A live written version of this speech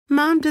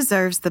Mom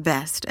deserves the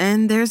best,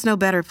 and there's no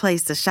better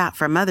place to shop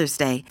for Mother's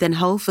Day than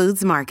Whole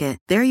Foods Market.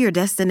 They're your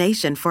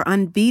destination for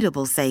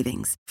unbeatable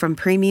savings, from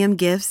premium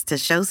gifts to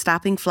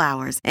show-stopping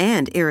flowers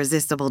and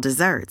irresistible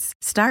desserts.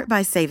 Start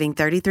by saving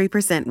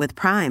 33% with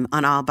Prime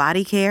on all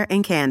body care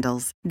and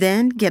candles.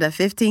 Then get a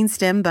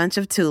 15-stem bunch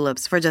of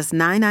tulips for just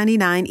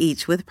 $9.99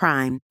 each with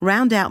Prime.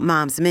 Round out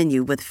Mom's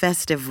menu with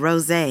festive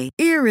rosé,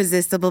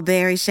 irresistible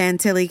berry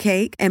chantilly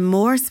cake, and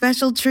more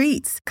special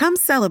treats. Come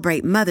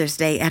celebrate Mother's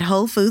Day at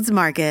Whole Foods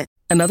Market.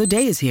 Another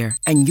day is here,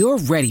 and you're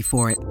ready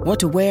for it. What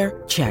to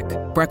wear? Check.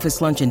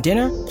 Breakfast, lunch, and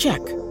dinner? Check.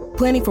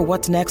 Planning for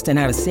what's next and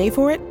how to save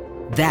for it?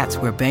 That's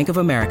where Bank of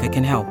America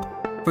can help.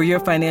 For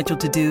your financial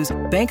to-dos,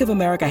 Bank of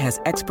America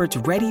has experts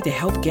ready to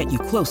help get you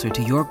closer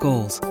to your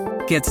goals.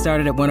 Get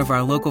started at one of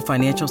our local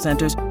financial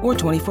centers or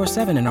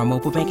 24/7 in our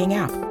mobile banking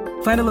app.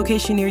 Find a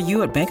location near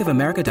you at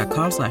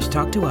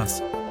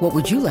bankofamerica.com/talktous. What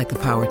would you like the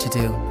power to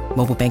do?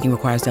 Mobile banking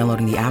requires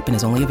downloading the app and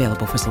is only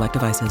available for select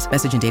devices.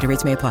 Message and data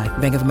rates may apply.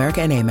 Bank of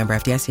America N.A., member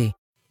FDIC.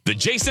 The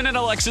Jason and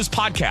Alexis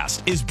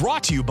podcast is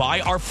brought to you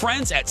by our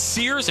friends at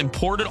Sears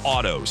Imported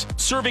Autos,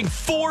 serving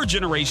 4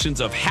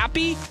 generations of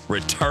happy,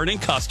 returning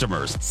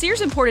customers.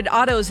 Sears Imported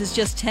Autos is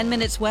just 10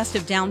 minutes west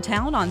of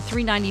downtown on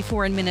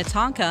 394 in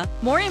Minnetonka.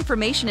 More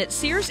information at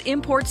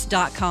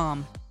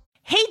SearsImports.com.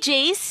 Hey,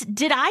 Jace,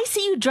 did I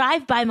see you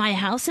drive by my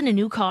house in a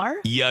new car?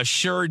 You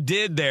sure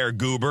did there,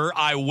 Goober.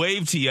 I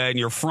waved to you in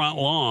your front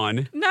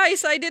lawn.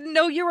 Nice. I didn't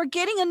know you were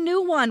getting a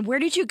new one. Where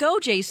did you go,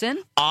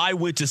 Jason? I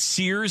went to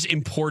Sears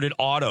Imported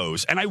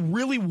Autos, and I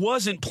really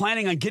wasn't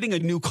planning on getting a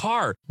new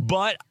car.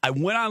 But I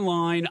went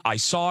online, I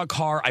saw a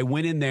car, I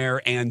went in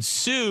there, and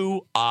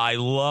Sue, I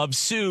love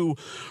Sue,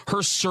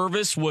 her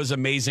service was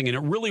amazing, and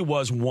it really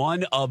was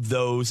one of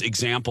those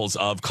examples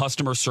of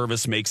customer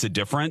service makes a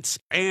difference.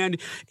 And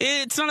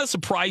it's not a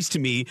surprise to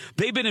me.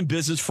 They've been in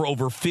business for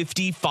over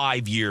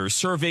 55 years,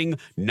 serving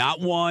not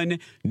 1,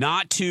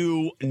 not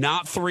 2,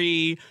 not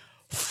 3,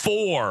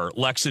 4,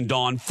 Lex and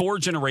Dawn, 4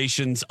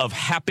 generations of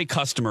happy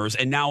customers,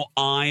 and now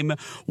I'm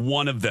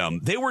one of them.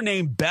 They were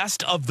named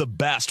Best of the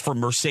Best for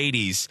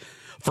Mercedes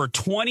for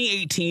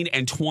 2018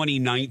 and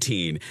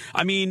 2019.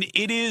 I mean,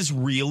 it is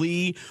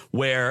really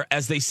where,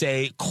 as they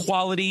say,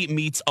 quality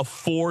meets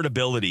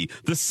affordability.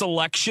 The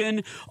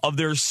selection of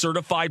their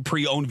certified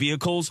pre-owned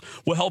vehicles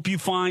will help you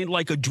find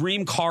like a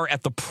dream car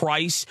at the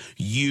price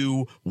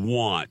you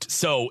want.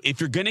 So if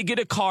you're going to get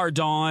a car,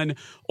 Dawn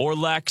or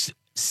Lex,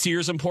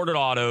 Sears Imported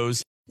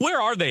Autos.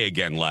 Where are they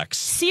again, Lex?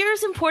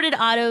 Sears Imported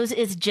Autos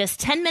is just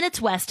 10 minutes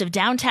west of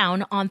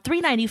downtown on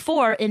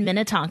 394 in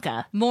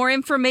Minnetonka. More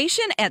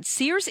information at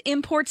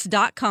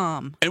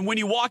SearsImports.com. And when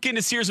you walk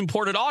into Sears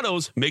Imported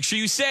Autos, make sure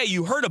you say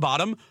you heard about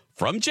them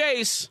from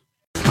Jace.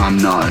 I'm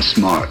not a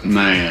smart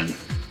man,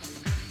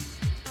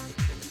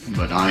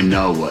 but I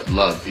know what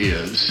love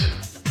is.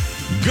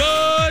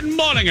 Good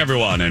morning,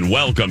 everyone, and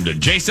welcome to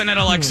Jason and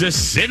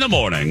Alexis in the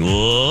Morning,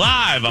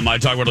 live on My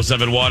Talk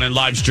 1071 and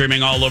live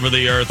streaming all over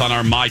the earth on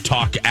our My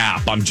Talk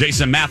app. I'm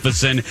Jason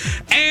Matheson,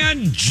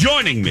 and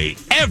joining me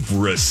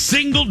every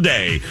single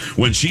day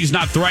when she's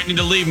not threatening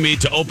to leave me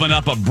to open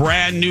up a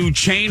brand new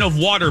chain of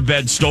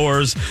waterbed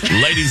stores,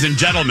 ladies and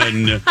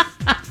gentlemen,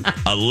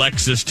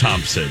 Alexis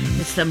Thompson.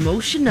 It's the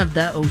motion of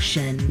the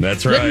ocean.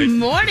 That's right. Good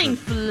morning,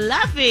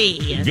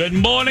 Fluffy. Good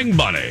morning,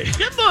 Bunny.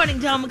 Good morning,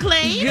 Tom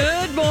McClain.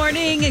 Good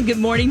morning, and good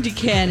morning to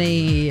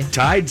Kenny.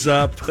 Tide's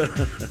up.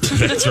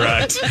 That's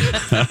right.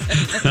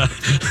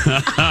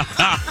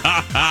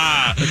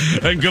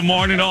 And good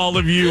morning to all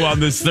of you on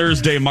this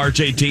Thursday, March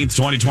 18th,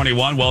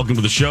 2021. Welcome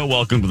to the show.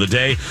 Welcome to the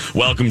day.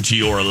 Welcome to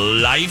your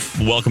life.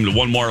 Welcome to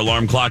one more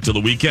alarm clock to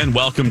the weekend.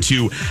 Welcome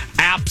to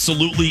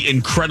absolutely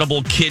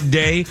incredible Kid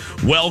Day.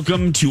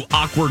 Welcome to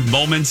Awkward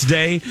Moments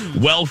Day.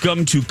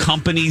 Welcome to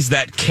Companies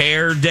That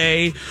Care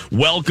Day.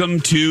 Welcome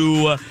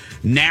to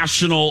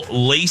National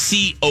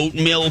Lacy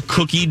Oatmeal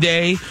Cookie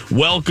Day.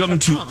 Welcome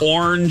to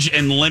Orange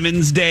and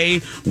Lemons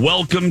Day.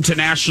 Welcome to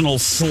National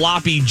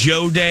Sloppy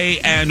Joe Day.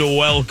 And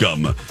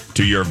welcome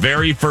to your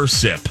very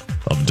first sip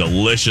of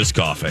delicious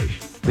coffee.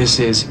 This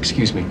is,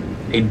 excuse me,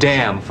 a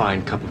damn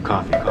fine cup of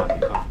coffee.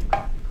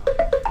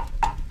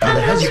 How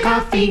the hell's your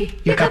coffee?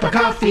 Your cup of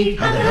coffee?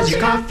 How the hell's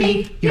your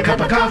coffee? Your cup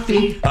of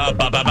coffee?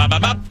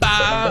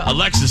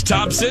 Alexis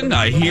Thompson,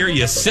 I hear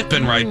you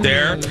sipping right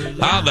there.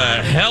 How the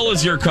hell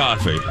is your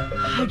coffee?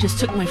 I just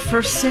took my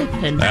first sip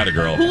and Atta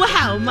girl.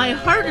 Wow, my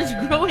heart is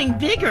growing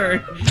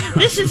bigger.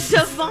 This is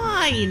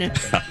divine.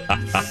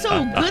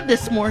 So good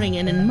this morning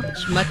and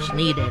much, much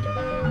needed.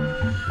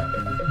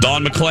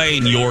 Dawn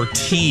McClain, your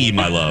tea,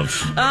 my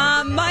love.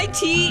 My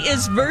tea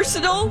is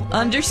versatile,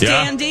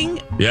 understanding,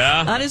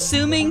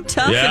 unassuming,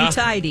 tough, and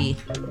tidy.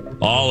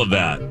 All of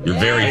that. You're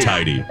very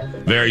tidy.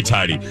 Very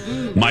tidy.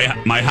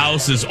 My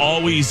house is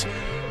always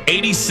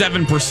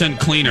 87%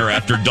 cleaner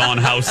after Dawn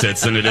house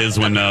sits than it is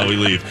when we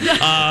leave.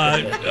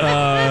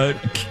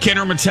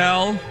 Kenner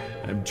Mattel.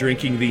 I'm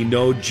drinking the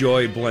No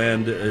Joy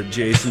blend,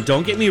 Jason.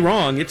 Don't get me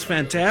wrong, it's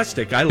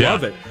fantastic. I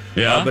love it.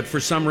 Yeah. But for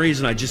some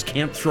reason, I just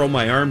can't throw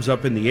my arms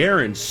up in the air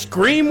and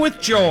scream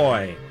with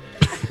joy.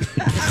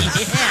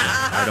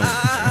 I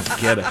don't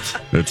get it.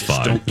 It's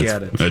fine. Don't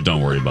get it.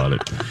 Don't worry about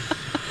it.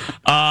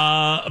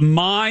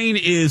 Mine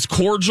is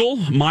cordial.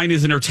 Mine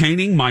is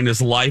entertaining. Mine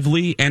is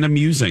lively and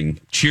amusing.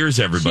 Cheers,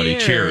 everybody.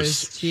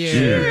 Cheers.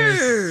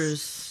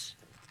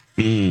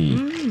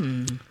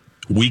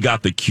 We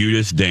got the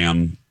cutest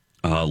damn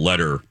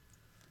letter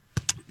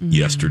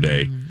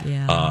yesterday.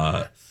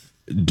 Yeah.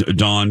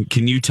 Dawn,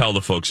 can you tell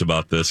the folks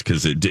about this?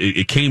 Because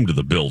it came to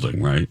the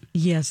building, right?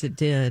 Yes, it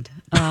did.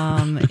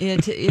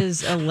 It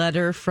is a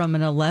letter from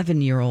an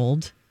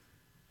 11-year-old.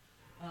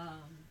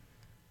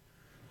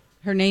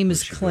 Her name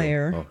is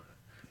Claire. Oh,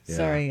 yeah.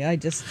 Sorry, I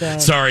just...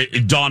 Sorry,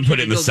 Dawn put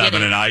it in the go 7,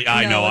 get it? and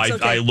I No, know it's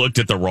okay. I looked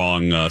at the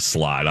wrong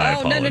slide. I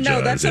apologize.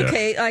 No, that's Yeah.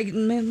 okay.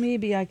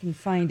 Maybe I can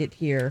find it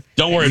here.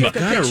 Don't worry I about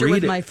took a Gotta picture read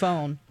with it. my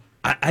phone.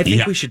 I think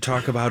Yeah. we should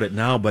talk about it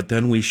now, but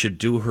then we should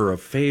do her a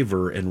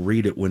favor and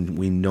read it when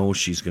we know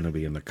she's going to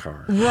be in the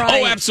car.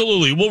 Right. Oh,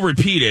 absolutely. We'll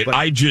repeat it. But-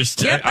 I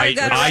just Yep, I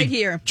got it right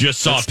here. just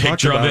saw Let's a talk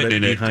picture of about it,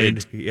 and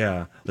behind,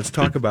 yeah. Let's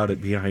talk about it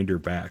behind her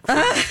back.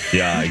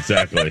 yeah,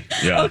 exactly.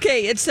 Yeah.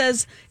 Okay, it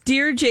says,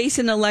 Dear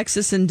Jason,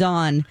 Alexis, and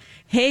Dawn,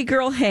 hey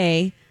girl,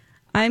 hey,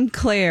 I'm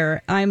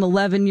Claire. I'm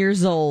 11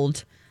 years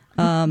old.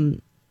 I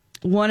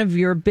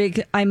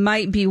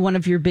might be one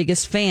of your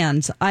biggest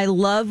fans. I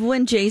love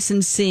when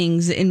Jason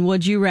sings in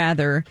Would You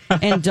Rather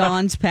and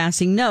Dawn's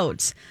passing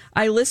notes.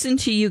 I listen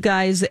to you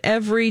guys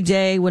every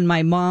day when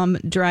my mom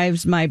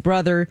drives my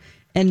brother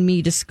and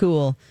me to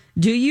school.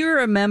 Do you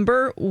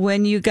remember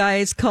when you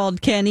guys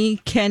called Kenny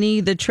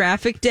the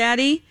traffic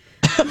daddy?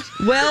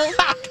 Well,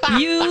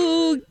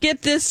 you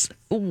get this.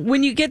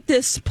 When you get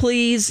this,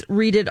 please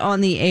read it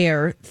on the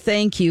air.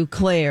 Thank you,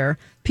 Claire.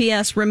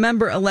 P.S.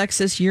 Remember,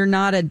 Alexis, you're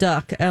not a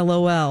duck.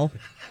 LOL.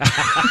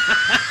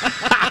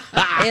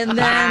 And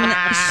then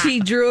she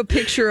drew a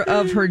picture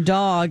of her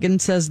dog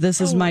and says, "This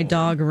is my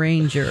dog,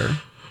 Ranger."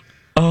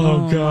 Oh,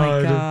 My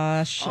God.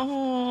 gosh.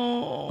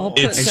 I'll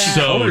put It's And she that.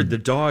 so- colored the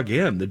dog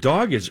in. The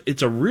dog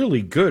it's a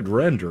really good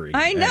rendering.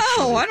 I know.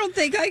 actually. I don't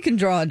think I can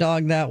draw a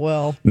dog that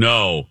well.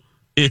 No,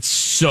 it's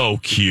so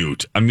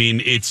cute. I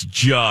mean, it's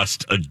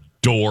just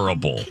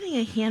adorable. Getting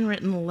a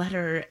handwritten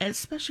letter,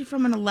 especially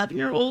from an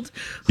 11-year-old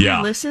who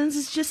Yeah. listens,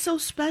 is just so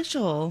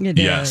special. It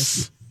is.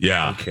 Yes.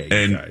 Yeah. Okay, you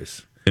and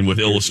guys. and with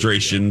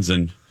illustrations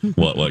and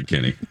what,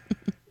 Kenny?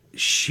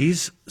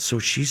 She's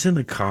in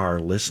the car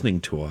listening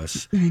to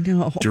us I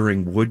know.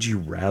 during Would You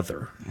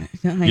Rather.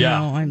 I Yeah.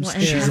 know. I'm Well, and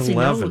scared. She's passing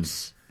 11.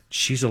 notes.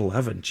 She's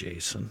 11,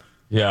 Jason.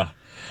 Yeah.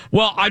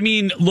 Well, I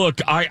mean, look,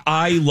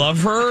 I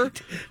love her,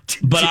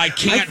 but I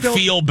can't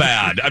feel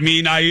bad. I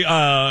mean,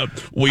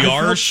 we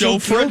are a felt show so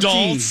for guilty.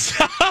 adults.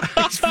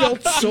 I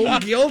felt so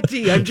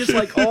guilty. I'm just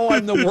like, oh,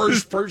 I'm the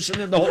worst person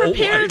in the whole Her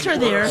parents wide are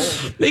there.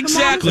 world.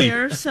 Exactly.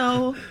 Her mom's there,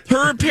 so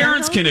Her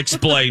parents can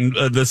explain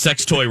the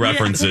sex toy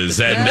references,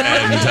 and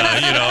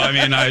I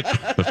mean,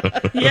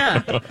 yeah.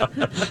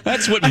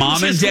 that's what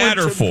mom and just dad went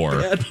are to for.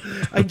 bed.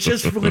 I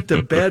just went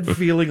to bed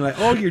feeling like,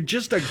 oh, you're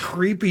just a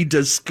creepy,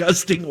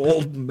 disgusting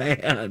old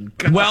man.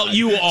 God. Well,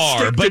 you are,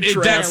 Stick but to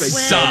that's traffic.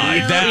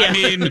 beside.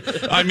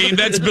 I mean,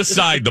 that's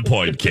beside the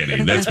point,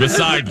 Kenny. That's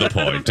beside the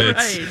point.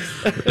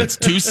 It's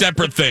two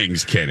separate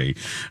things, Kenny.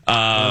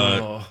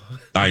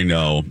 I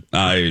know,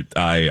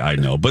 I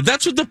know, but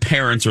that's what the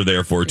parents are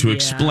there for, to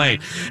explain.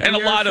 And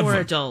We're a lot for of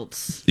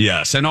adults.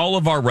 yes, and all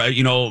of our,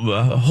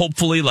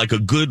 hopefully like a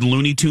good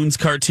Looney Tunes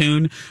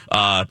cartoon,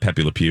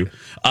 Pepe Le Pew.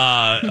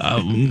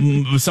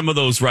 Some of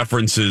those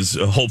references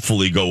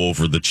hopefully go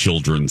over the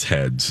children's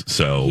heads.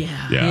 So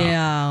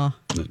Yeah.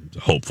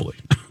 hopefully.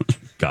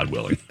 God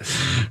willing.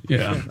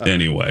 Yeah.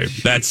 Anyway,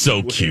 that's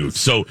so cute.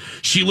 So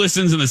she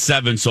listens in the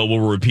 7, so we'll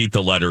repeat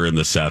the letter in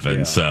the 7.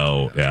 Yeah.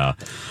 So, yeah.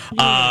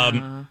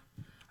 Are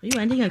you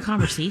ending a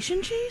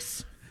conversation,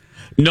 Chase?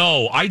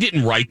 No, I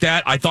didn't write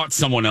that. I thought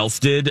someone else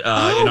did in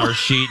our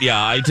sheet. Yeah,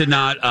 I did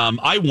not.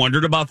 I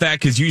wondered about that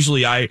because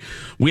usually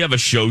we have a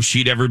show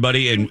sheet,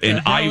 everybody, and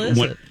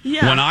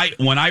when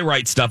I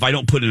write stuff, I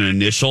don't put an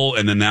initial,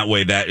 and then that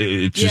way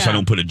it's just I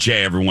don't put a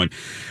J. Everyone,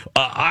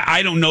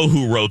 I don't know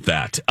who wrote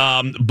that,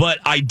 but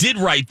I did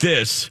write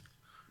this.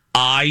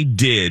 I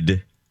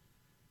did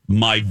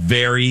my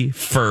very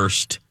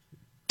first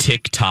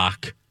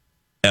TikTok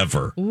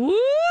ever.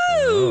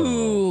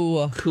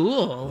 Woo!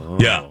 Cool.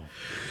 Yeah.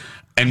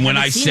 And when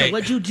I Seen say, it.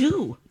 What'd you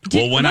do?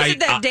 when Was it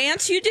that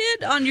dance you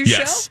did on your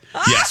show?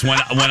 Yes. When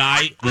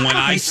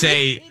I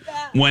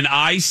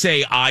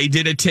say I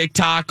did a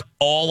TikTok,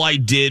 all I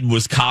did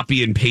was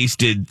copy and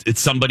pasted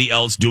somebody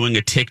else doing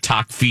a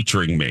TikTok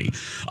featuring me.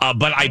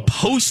 But I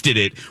posted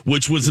it,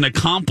 which was an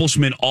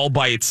accomplishment all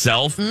by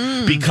itself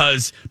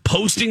because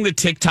posting the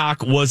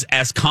TikTok was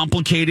as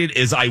complicated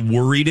as I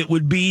worried it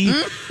would be.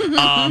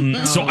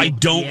 So I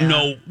don't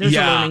know. There's a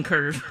learning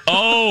curve.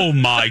 Oh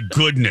my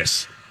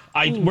goodness.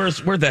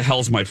 Where the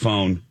hell's my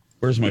phone?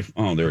 Where's my?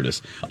 Oh, there it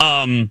is.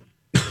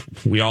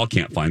 We all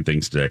can't find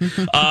things today.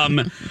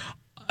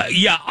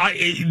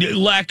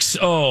 Lex.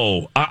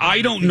 Oh,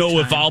 I don't know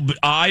if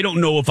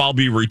I'll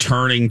be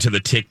returning to the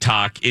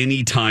TikTok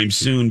anytime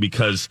soon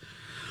because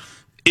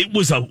it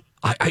was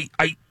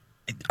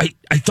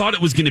I thought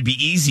it was going to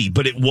be easy,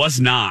 but it was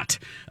not.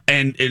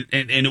 And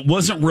it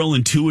wasn't real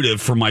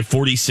intuitive for my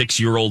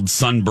 46-year-old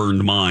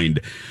sunburned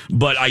mind.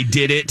 But I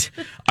did it.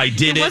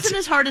 It wasn't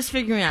as hard as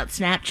figuring out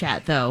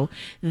Snapchat, though.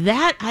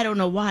 That, I don't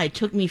know why, it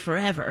took me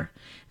forever.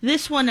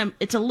 This one,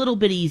 it's a little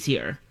bit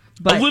easier.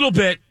 But a little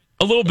bit.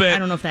 I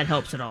don't know if that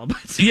helps at all.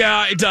 But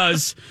yeah, it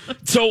does.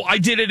 So I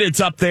did it. It's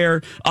up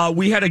there.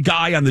 We had a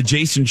guy on the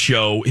Jason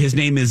show. His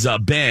name is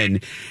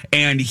Ben,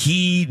 and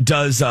he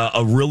does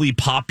a really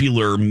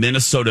popular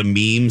Minnesota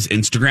memes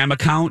Instagram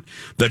account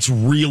that's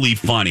really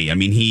funny. I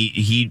mean,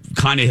 he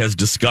kind of has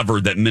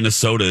discovered that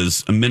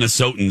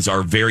Minnesotans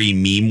are very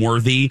meme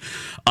worthy.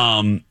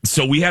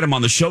 So we had him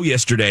on the show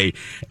yesterday,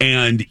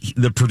 and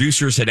the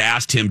producers had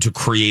asked him to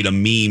create a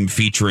meme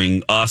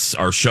featuring us,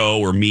 our show,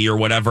 or me, or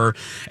whatever.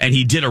 And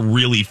he did a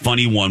really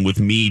funny one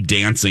with me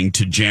dancing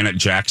to Janet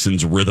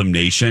Jackson's Rhythm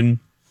Nation.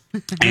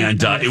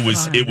 And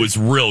it was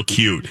real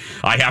cute.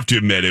 I have to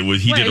admit,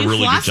 he did a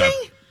really good job.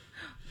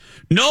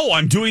 No,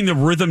 I'm doing the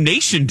Rhythm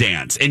Nation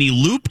dance, and he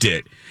looped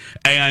it.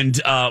 And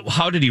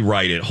how did he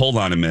write it? Hold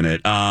on a minute.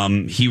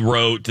 He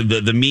wrote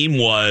the meme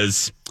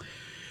was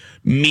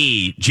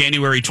me,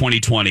 January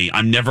 2020.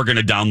 I'm never going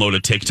to download a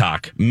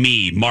TikTok.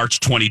 Me, March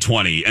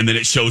 2020. And then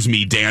it shows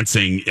me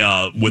dancing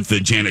with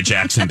the Janet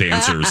Jackson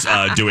dancers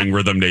doing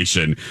Rhythm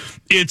Nation.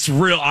 It's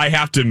real. I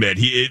have to admit,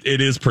 it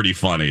is pretty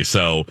funny.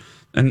 So,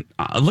 and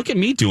look at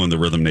me doing the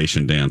Rhythm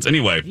Nation dance.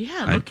 Anyway.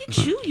 Yeah, look at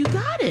you. You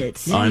got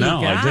it. I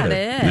know. I did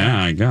it.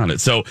 Yeah, I got it.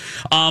 So,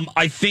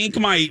 I think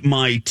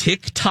my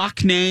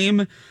TikTok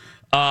name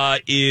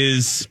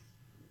is...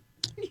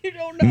 You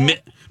don't know.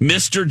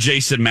 Mr.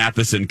 Jason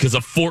Matheson, because a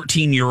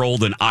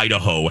 14-year-old in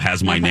Idaho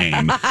has my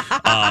name.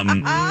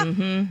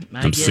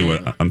 I'm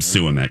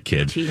suing that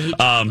kid.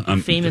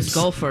 Famous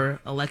golfer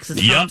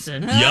Alexis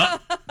Thompson.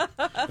 Yep.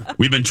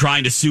 We've been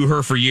trying to sue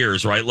her for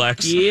years, right,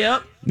 Lex?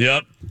 Yep.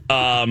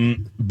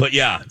 But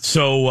yeah,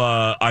 so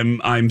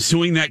I'm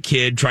suing that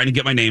kid, trying to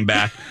get my name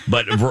back.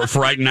 But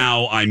for right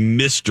now, I'm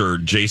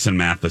Mr. Jason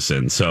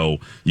Matheson. So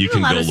you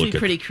can go look at.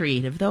 Pretty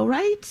creative, though,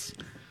 right?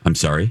 I'm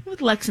sorry?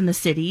 With Lex in the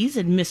Cities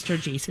and Mr.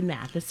 Jason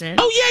Matheson.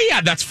 Oh, yeah,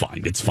 that's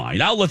fine. It's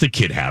fine. I'll let the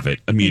kid have it.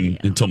 I mean,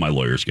 until my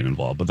lawyers get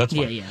involved, but that's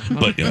fine. Yeah.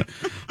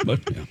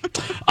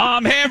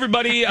 Hey,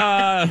 everybody.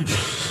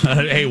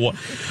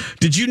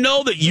 Did you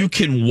know that you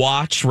can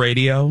watch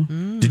radio?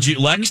 Did you,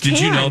 Lex,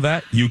 did you know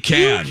that? You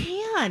can.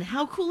 You can.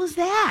 How cool is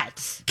that?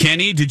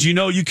 Kenny, did you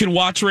know you can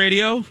watch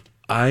radio?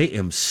 I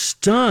am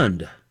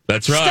stunned.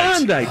 That's right.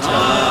 Stunned, I tell you.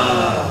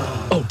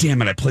 Oh,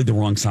 damn it. I played the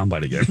wrong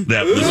soundbite again.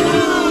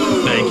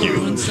 Thank you.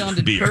 One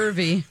sounded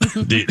pervy.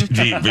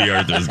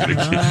 Arthur is going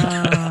to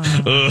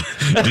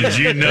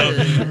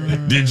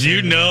Did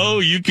you know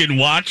you can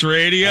watch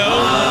radio?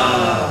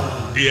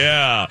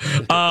 Yeah.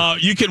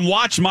 You can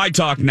watch My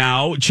Talk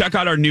now. Check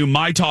out our new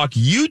My Talk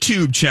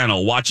YouTube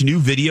channel. Watch new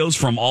videos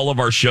from all of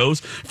our shows.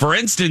 For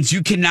instance,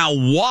 you can now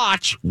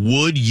watch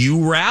Would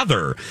You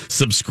Rather.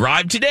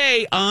 Subscribe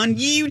today on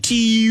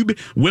YouTube.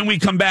 When we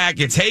come back,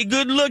 it's Hey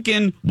Good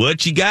Looking,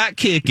 what you got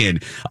kicking?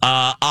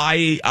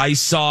 I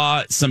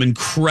saw some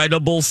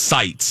incredible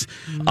sights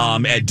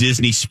at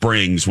Disney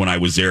Springs when I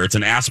was there. It's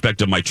an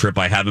aspect of my trip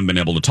I haven't been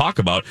able to talk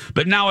about,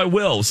 but now I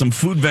will. Some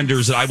food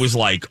vendors that I was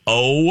like,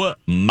 oh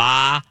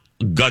my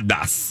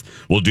goodness.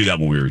 We'll do that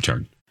when we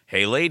return.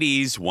 Hey,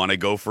 ladies, want to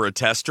go for a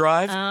test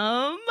drive?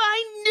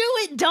 I knew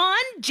it, Dawn.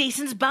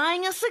 Jason's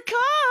buying us a car.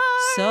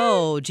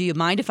 So, do you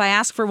mind if I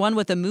ask for one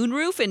with a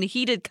moonroof and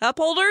heated cup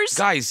holders?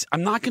 Guys,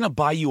 I'm not going to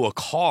buy you a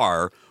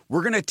car.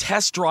 We're going to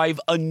test drive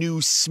a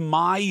new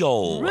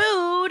Smile.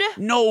 Rude.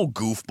 No,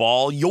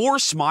 goofball. Your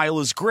Smile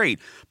is great.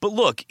 But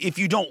look, if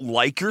you don't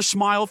like your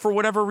Smile for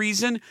whatever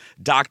reason,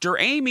 Dr.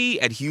 Amy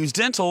at Hughes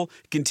Dental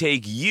can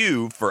take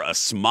you for a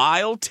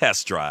Smile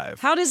test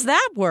drive. How does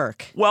that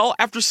work? Well,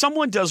 after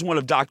someone does one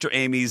of Dr.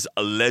 Amy's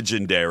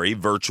legendary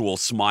virtual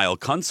Smile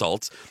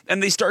consults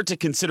and they start to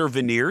consider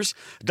veneers,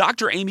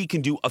 Dr. Amy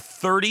can do a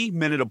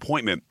 30-minute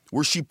appointment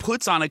where she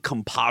puts on a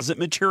composite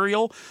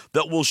material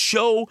that will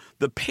show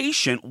the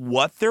patient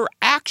what their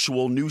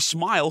actual new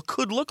smile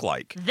could look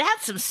like.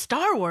 That's some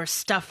Star Wars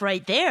stuff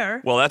right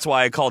there. Well, that's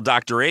why I call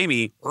Dr.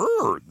 Amy,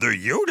 the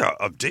Yoda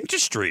of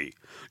dentistry.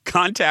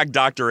 Contact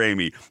Dr.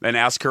 Amy and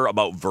ask her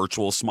about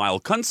virtual smile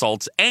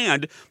consults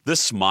and the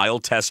Smile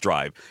test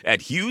drive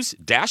at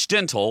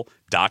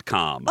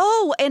hughes-dental.com.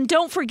 Oh, and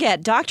don't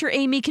forget, Dr.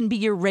 Amy can be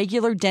your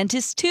regular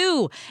dentist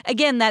too.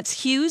 Again,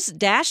 that's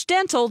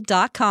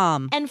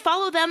hughes-dental.com. And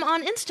follow them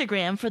on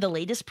Instagram for the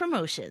latest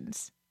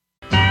promotions.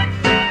 Say,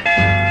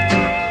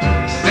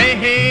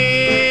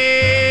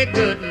 hey,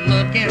 good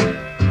looking,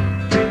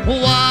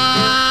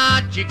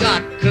 what you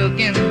got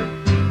cooking?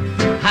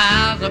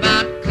 How's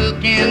about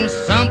cooking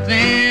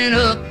something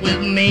up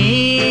with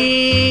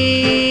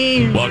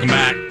me? Welcome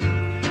back.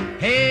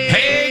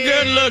 Hey,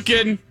 good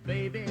looking.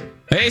 Baby.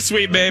 Hey,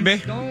 sweet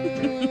baby.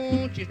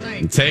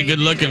 It's Hey Good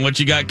Looking, what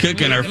you got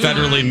cooking, our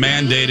federally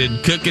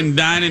mandated cooking,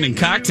 dining, and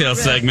cocktail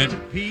segment.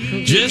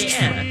 Just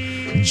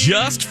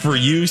for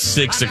you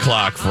 6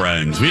 o'clock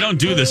friends. We don't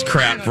do this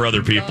crap for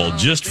other people,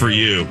 just for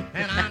you.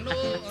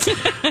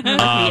 We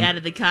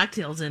added the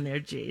cocktails in there,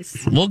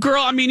 Jace. Well,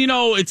 girl, I mean,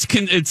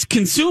 it's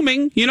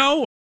consuming,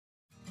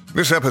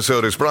 This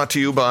episode is brought to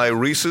you by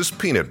Reese's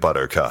Peanut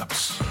Butter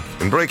Cups.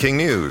 In breaking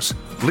news,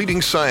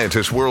 leading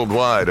scientists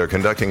worldwide are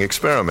conducting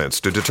experiments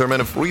to determine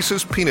if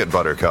Reese's Peanut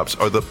Butter Cups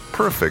are the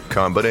perfect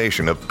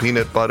combination of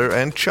peanut butter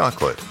and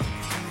chocolate.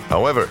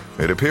 However,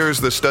 it appears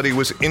the study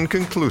was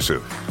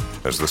inconclusive,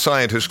 as the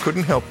scientists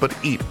couldn't help but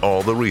eat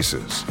all the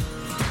Reese's.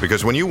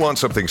 Because when you want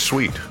something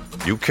sweet,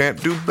 you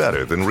can't do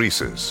better than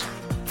Reese's.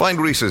 Find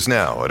Reese's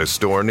now at a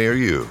store near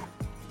you.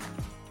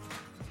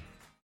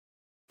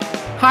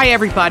 Hi,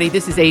 everybody.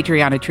 This is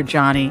Adriana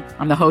Trajani.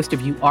 I'm the host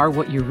of You Are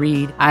What You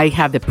Read. I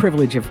have the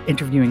privilege of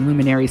interviewing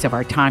luminaries of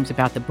our times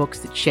about the books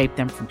that shaped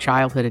them from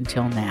childhood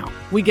until now.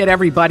 We get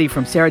everybody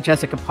from Sarah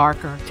Jessica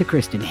Parker to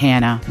Kristen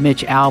Hanna,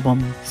 Mitch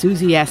Albom,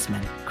 Susie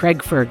Essman,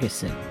 Craig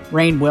Ferguson,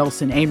 Rainn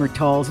Wilson, Amor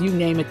Tolls, you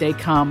name it, they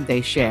come,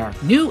 they share.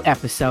 New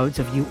episodes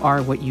of You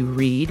Are What You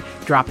Read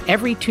drop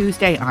every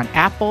Tuesday on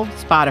Apple,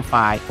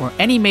 Spotify, or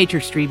any major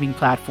streaming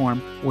platform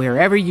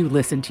wherever you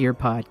listen to your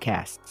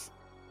podcasts.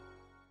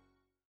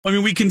 I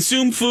mean, we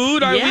consume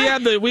food. Yeah.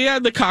 We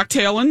had the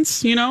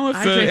cocktailings,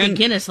 I drank a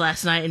Guinness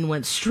last night and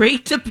went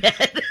straight to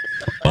bed.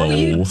 Oh,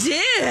 you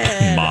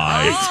did.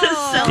 My to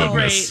celebrate.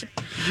 goodness.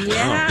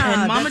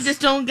 Yeah. And Mama just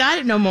don't got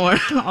it no more.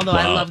 Although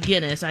I love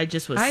Guinness. I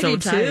just was so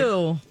tired.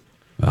 Too.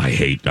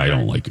 I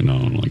don't like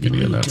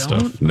any of that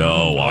stuff.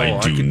 No, I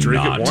do can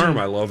drink not. it warm.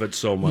 I love it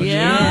so much.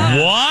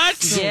 Yeah.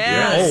 What?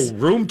 Yes. Oh,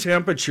 room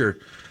temperature.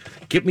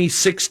 Get me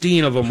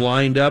 16 of them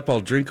lined up.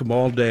 I'll drink them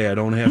all day. I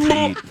don't have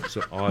to eat.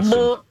 So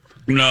awesome.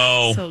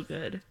 No. So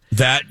good.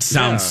 That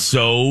sounds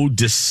so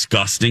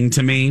disgusting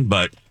to me,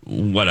 but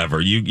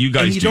whatever. You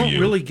guys and you do don't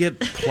really get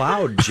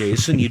plowed,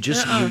 Jason. You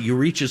just you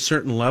reach a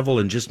certain level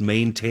and just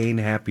maintain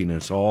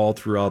happiness all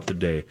throughout the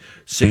day.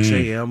 6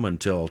 a.m.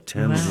 until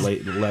 10,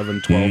 late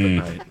 11, 12 at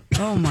night.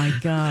 Oh my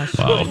gosh!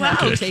 Wow. I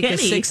could take Kenny.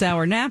 a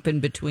 6-hour nap in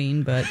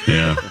between, but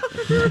Yeah.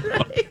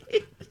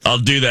 I'll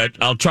do that.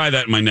 I'll try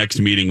that in my next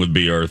meeting with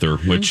B. Arthur,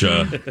 which,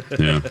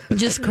 yeah.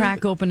 just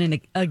crack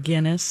open a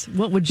Guinness.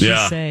 What would she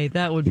say?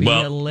 That would be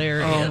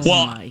hilarious.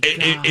 Well, my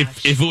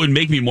if it would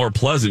make me more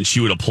pleasant, she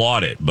would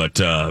applaud it. But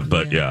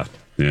yeah.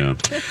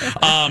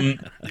 And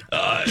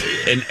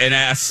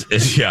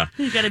ask, yeah.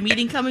 You got a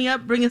meeting coming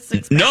up? Bring us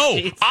 6 No,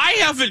 Jace. I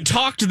haven't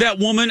talked to that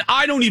woman.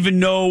 I don't even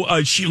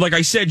know. She, like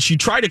I said, she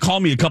tried to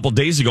call me a couple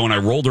days ago, and I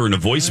rolled her into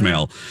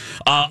voicemail.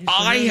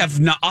 I have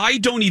not. I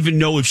don't even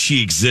know if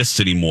she exists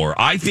anymore.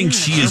 I think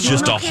she is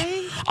just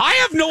I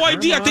have no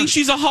idea. I think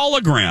she's a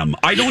hologram.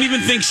 I don't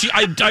even think she.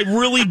 I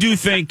really do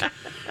think.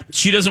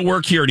 She doesn't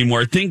work here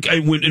anymore. I think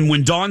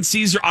when Dawn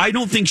sees her, I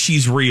don't think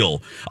she's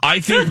real. I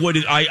think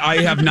I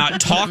have not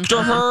talked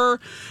to her.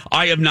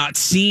 I have not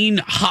seen,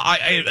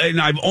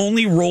 and I've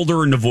only rolled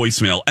her into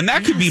voicemail. And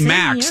that could be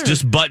Max here.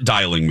 just butt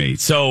dialing me.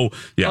 So,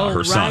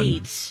 her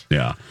son.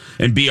 Yeah.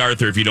 And B.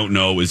 Arthur, if you don't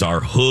know, is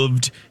our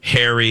hooved,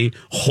 hairy,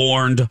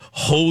 horned,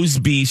 hose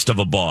beast of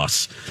a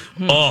boss.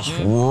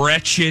 Oh,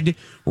 wretched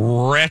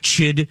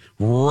woman.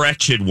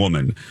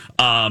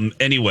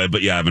 Anyway,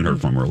 but I haven't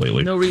heard from her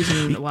lately. No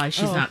reason why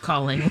she's not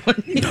calling.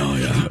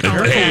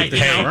 Hey,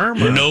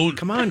 Karma. no.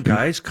 Come on,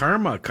 guys.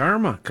 Karma.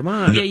 Come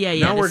on. Yeah.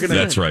 Now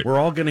That's right. We're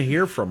all gonna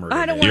hear from her.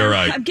 I don't today. want. You're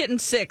right. I'm getting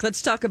sick.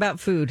 Let's talk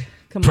about food.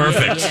 Come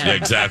Perfect. on. Yeah,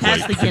 exactly.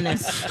 Pass the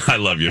Guinness. I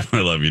love you,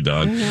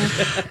 Don.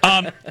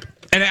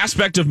 An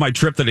aspect of my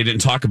trip that I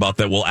didn't talk about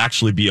that will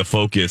actually be a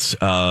focus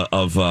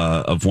of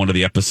one of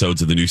the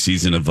episodes of the new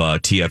season of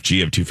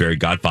TFG of Two Fairy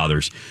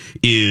Godfathers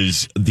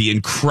is the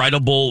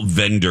incredible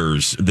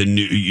vendors, the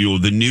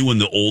new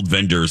and the old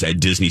vendors at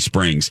Disney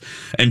Springs.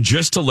 And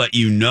just to let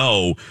you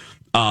know,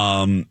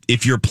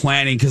 if you're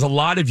planning, because a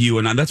lot of you,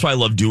 and that's why I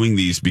love doing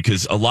these,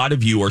 because a lot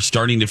of you are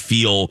starting to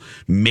feel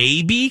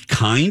maybe,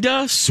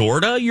 kinda,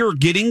 sorta, you're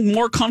getting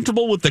more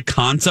comfortable with the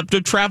concept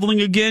of traveling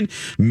again,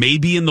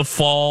 maybe in the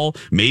fall,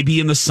 maybe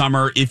in the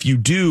summer. If you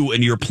do,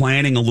 and you're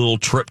planning a little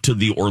trip to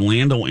the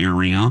Orlando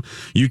area,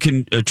 you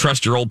can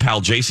trust your old pal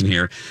Jason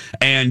here.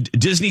 And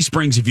Disney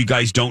Springs, if you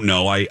guys don't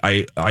know,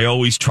 I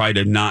always try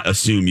to not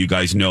assume you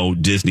guys know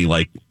Disney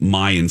like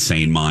my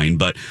insane mind,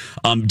 but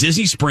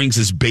Disney Springs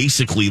is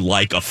basically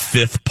like a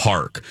fifth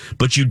park,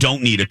 but you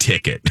don't need a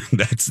ticket.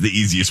 That's the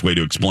easiest way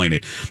to explain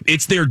it.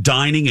 It's their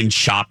dining and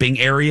shopping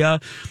area,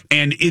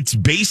 and it's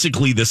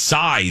basically the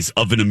size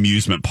of an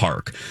amusement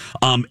park.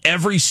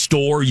 Every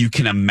store you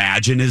can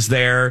imagine is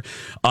there.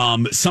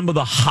 Some of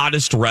the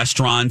hottest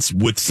restaurants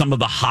with some of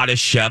the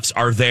hottest chefs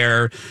are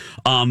there.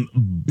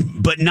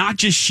 But not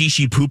just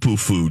shishi poo-poo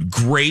food.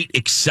 Great,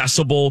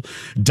 accessible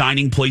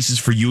dining places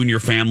for you and your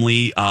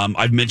family.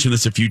 I've mentioned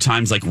this a few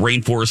times, like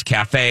Rainforest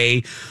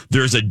Cafe.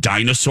 There's a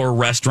dinosaur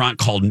restaurant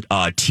called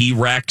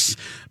T-Rex.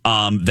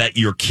 that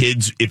your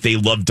kids, if they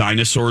love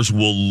dinosaurs,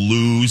 will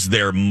lose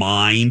their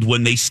mind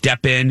when they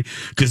step in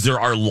because there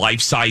are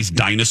life-size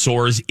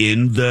dinosaurs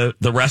in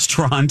the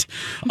restaurant.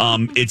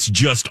 It's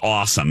just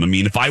awesome. I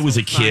mean, if I was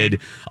a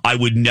kid, I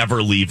would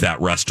never leave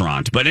that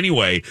restaurant. But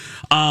anyway,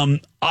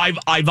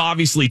 I've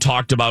obviously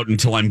talked about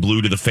until I'm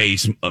blue to the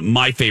face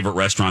my favorite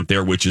restaurant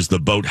there, which is the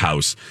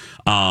Boathouse.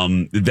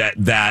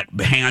 That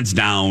hands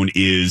down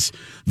is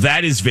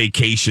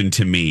vacation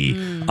to me.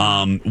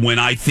 When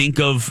I think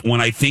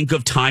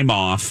of time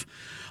off,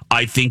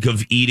 I think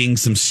of eating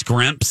some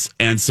scrimps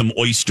and some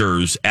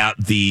oysters at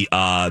the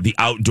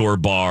outdoor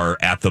bar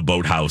at the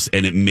Boathouse,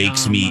 and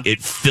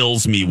it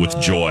fills me with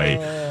joy.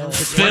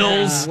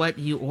 What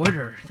you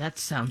order? That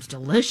sounds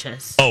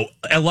delicious. Oh,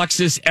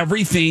 Alexis,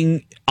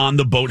 everything on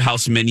the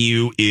Boathouse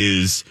menu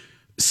is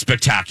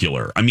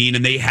spectacular. I mean,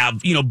 and they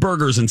have,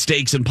 burgers and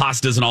steaks and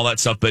pastas and all that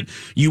stuff, but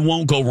you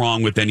won't go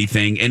wrong with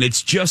anything. And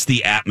it's just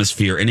the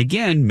atmosphere. And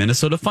again,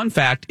 Minnesota fun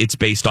fact, it's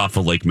based off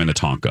of Lake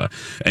Minnetonka.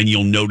 And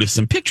you'll notice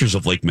some pictures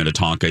of Lake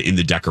Minnetonka in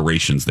the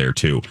decorations there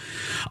too.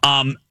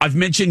 I've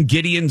mentioned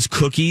Gideon's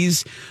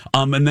Cookies.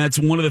 And that's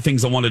one of the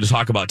things I wanted to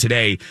talk about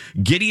today.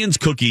 Gideon's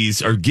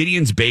Cookies or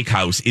Gideon's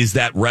Bakehouse is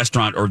that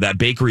restaurant or that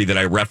bakery that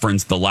I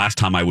referenced the last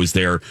time I was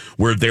there,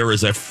 where there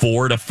is a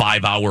 4 to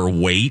 5 hour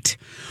wait.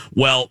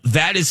 Well,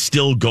 that is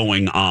still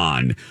going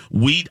on.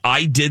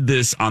 I did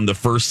this on the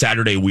first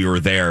Saturday we were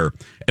there.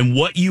 And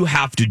what you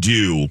have to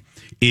do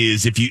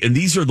is and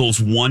these are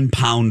those 1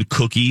 pound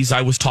cookies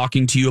I was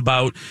talking to you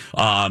about.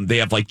 They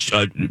have like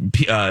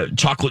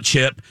chocolate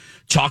chip,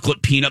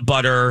 chocolate peanut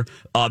butter.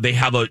 They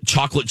have a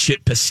chocolate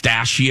chip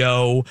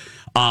pistachio.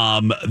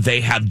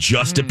 They have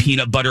just a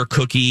peanut butter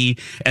cookie,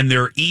 and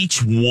they're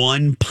each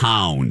 1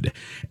 pound,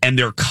 and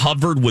they're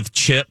covered with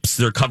chips.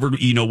 They're covered,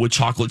 with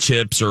chocolate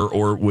chips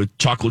or with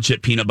chocolate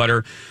chip peanut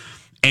butter.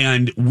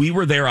 And we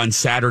were there on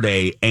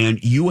Saturday,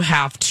 and you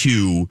have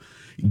to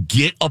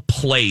get a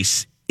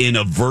place in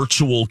a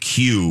virtual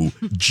queue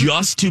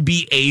just to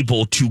be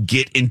able to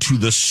get into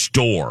the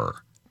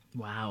store.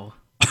 Wow.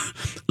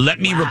 Let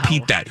me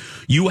repeat that.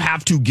 You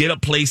have to get a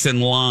place in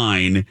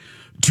line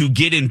to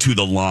get into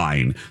the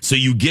line. So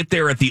you get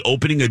there at the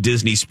opening of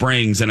Disney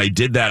Springs, and I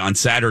did that on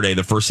Saturday,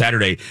 the first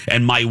Saturday,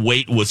 and my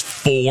wait was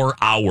 4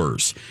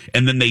 hours.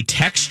 And then they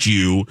text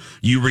you,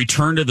 you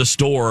return to the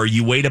store,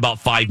 you wait about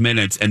 5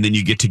 minutes, and then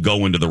you get to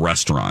go into the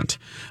restaurant.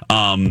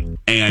 And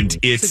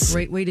it's a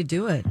great way to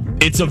do it.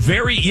 It's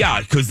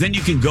because then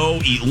you can go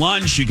eat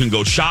lunch, you can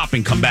go shop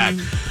and come back.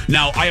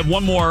 Now, I have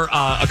one more,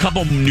 a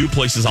couple new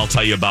places I'll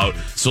tell you about.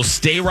 So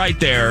stay right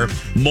there.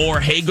 More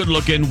Hey Good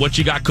Looking, what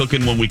you got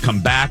cooking when we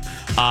come back.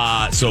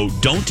 So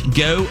don't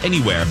go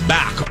anywhere.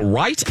 Back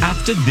right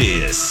after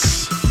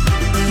this.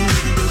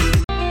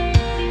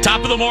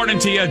 Top of the morning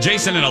to you,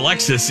 Jason and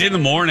Alexis in the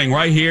morning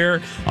right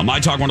here on My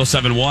Talk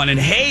 107.1. And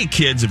hey,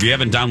 kids, if you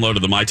haven't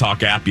downloaded the My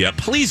Talk app yet,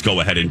 please go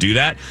ahead and do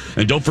that.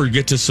 And don't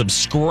forget to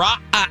subscribe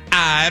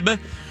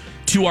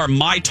to our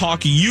My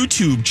Talk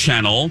YouTube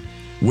channel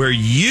where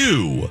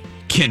you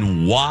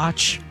can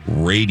watch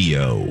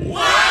radio.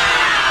 Whoa!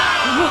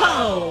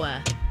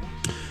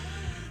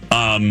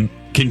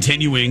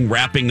 Continuing,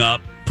 wrapping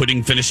up,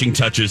 finishing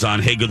touches on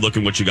Hey Good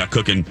Looking, what you got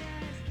cooking.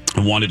 I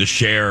wanted to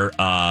share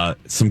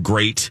some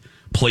great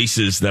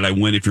places that I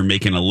went if you're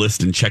making a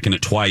list and checking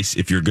it twice.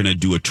 If you're going to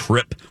do a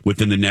trip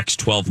within the next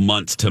 12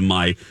 months to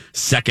my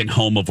second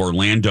home of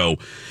Orlando,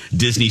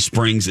 Disney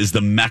Springs is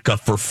the Mecca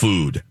for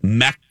food.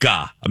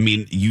 Mecca. I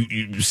mean,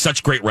 you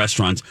such great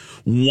restaurants.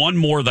 One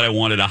more that I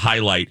wanted to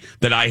highlight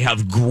that I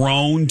have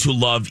grown to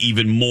love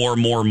even more,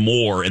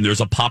 and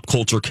there's a pop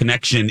culture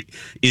connection,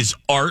 is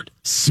Art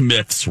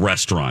Smith's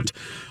restaurant.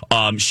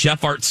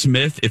 Chef Art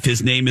Smith, if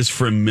his name is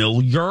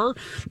familiar,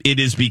 it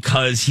is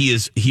because he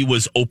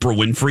was Oprah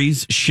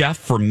Winfrey's chef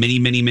for many,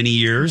 many, many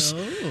years.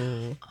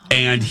 Oh,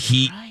 and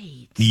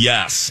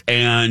yes,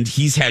 and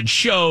he's had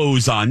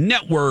shows on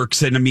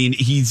networks, and I mean,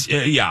 he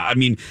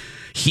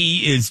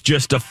is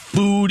just a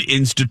food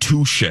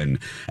institution,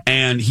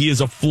 and he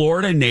is a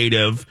Florida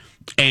native.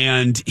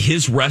 And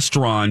his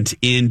restaurant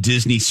in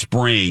Disney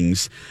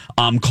Springs,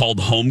 called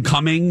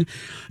Homecoming,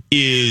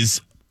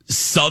 is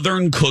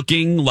Southern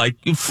cooking, like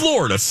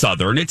Florida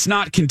Southern. It's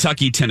not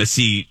Kentucky,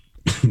 Tennessee,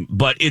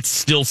 but it's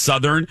still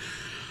Southern.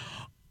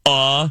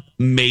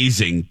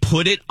 Amazing.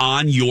 Put it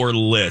on your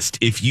list.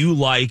 If you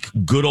like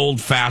good old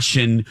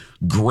fashioned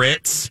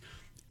grits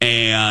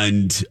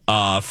and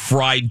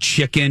fried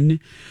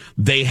chicken,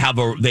 they have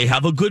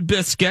a good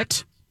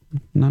biscuit.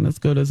 Not as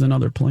good as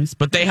another place,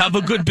 but they have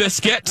a good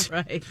biscuit.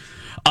 Right.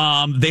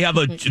 They have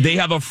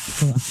a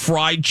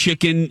fried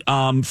chicken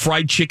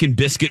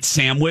biscuit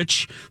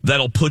sandwich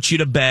that'll put you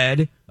to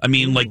bed. I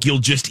mean, like, you'll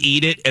just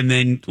eat it, and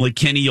then, like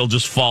Kenny, you'll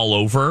just fall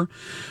over.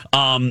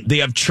 They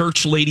have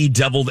Church Lady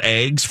deviled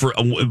eggs for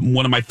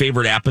one of my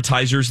favorite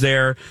appetizers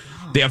there.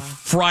 They have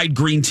fried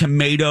green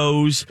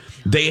tomatoes.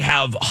 They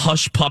have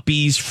hush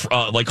puppies,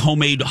 like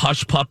homemade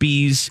hush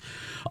puppies.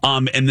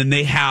 And then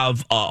they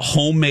have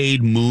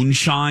homemade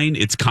moonshine.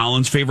 It's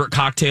Colin's favorite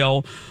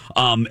cocktail.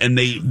 and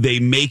they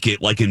make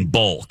it like in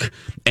bulk,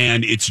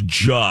 and it's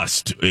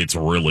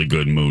really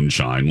good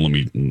moonshine. Let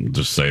me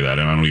just say that,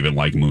 and I don't even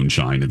like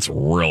moonshine. It's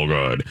real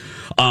good.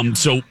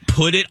 So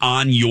put it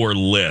on your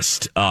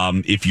list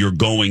if you're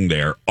going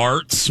there.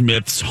 Art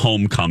Smith's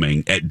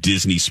Homecoming at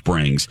Disney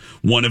Springs,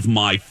 one of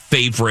my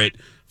favorite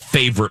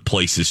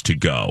places to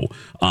go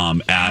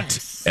at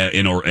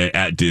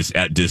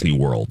Disney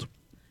World.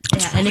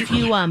 Yeah, and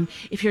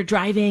if you're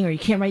driving or you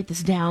can't write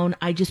this down,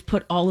 I just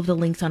put all of the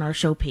links on our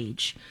show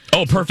page.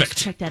 Oh, perfect. So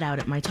just check that out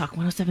at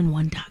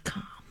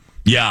mytalk1071.com.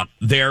 Yeah,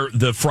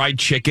 the fried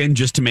chicken,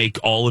 just to make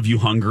all of you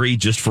hungry,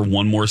 just for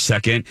one more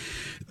second.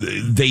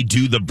 They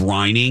do the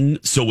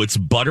brining, so it's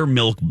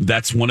buttermilk.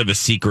 That's one of the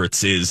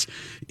secrets, is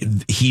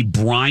he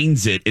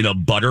brines it in a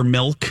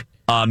buttermilk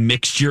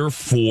mixture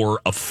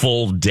for a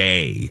full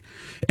day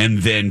and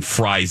then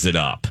fries it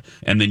up.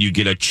 And then you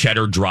get a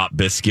cheddar drop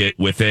biscuit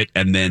with it,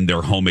 and then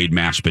their homemade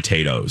mashed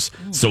potatoes.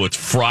 So it's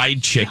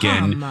fried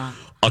chicken,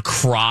 a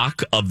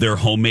crock of their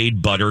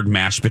homemade buttered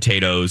mashed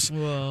potatoes,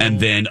 and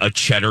then a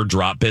cheddar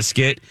drop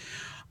biscuit.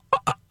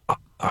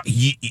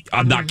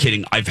 I'm not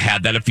kidding. I've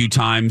had that a few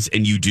times,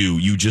 and you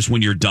just,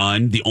 when you're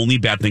done, the only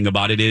bad thing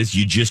about it is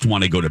you just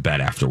want to go to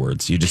bed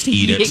afterwards. You just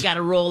eat it. You got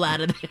to roll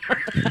out of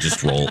there. You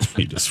just roll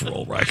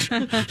right.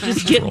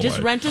 Just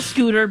rent a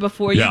scooter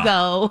before you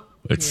go.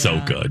 It's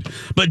so good.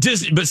 But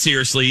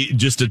seriously,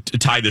 just to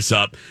tie this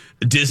up,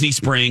 Disney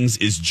Springs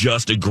is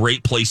just a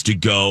great place to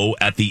go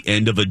at the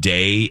end of a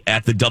day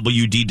at the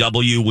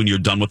WDW when you're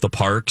done with the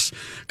parks,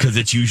 because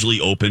it's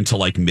usually open till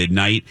like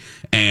midnight,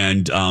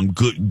 and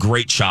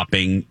great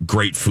shopping,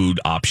 great food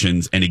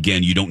options. And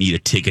again, you don't need a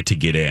ticket to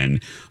get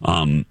in.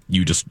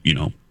 You just,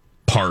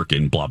 park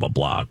and blah, blah,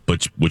 blah.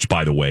 Which,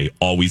 by the way,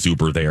 always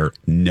Uber there.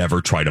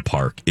 Never try to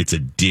park. It's a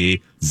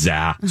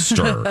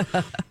disaster.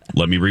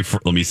 Let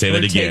me say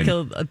that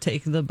again.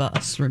 Take the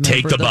bus. Remember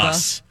take the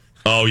bus.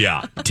 Oh,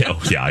 yeah.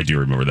 I do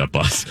remember that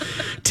bus.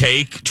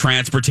 Take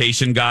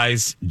transportation,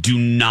 guys. Do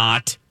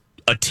not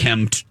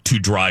attempt to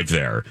drive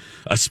there,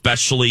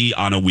 especially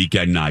on a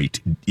weekend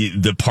night.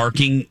 The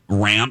parking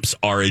ramps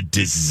are a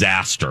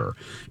disaster.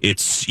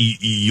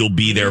 You'll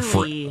be there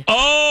for,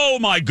 oh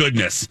my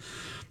goodness.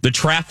 The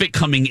traffic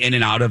coming in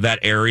and out of that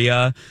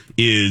area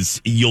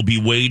is, you'll be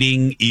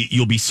waiting.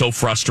 You'll be so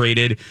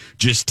frustrated.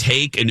 Just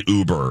take an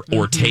Uber,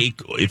 or take,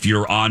 if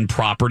you're on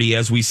property,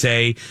 as we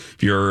say,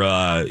 if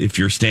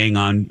you're staying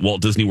on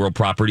Walt Disney World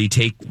property,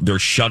 take their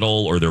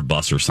shuttle or their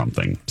bus or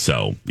something.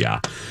 So,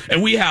 yeah.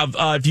 And we have,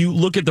 if you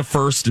look at the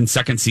first and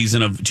second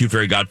season of Two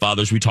Fairy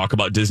Godfathers, we talk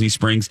about Disney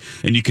Springs,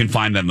 and you can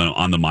find them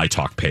on the My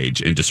Talk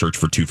page, and just search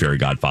for Two Fairy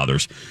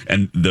Godfathers.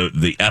 And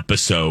the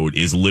episode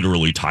is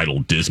literally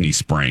titled Disney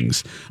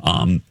Springs.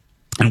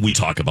 And we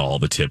talk about all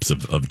the tips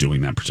of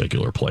doing that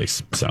particular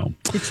place. So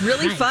it's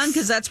really fun,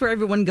 because that's where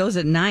everyone goes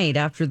at night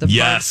after the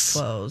parks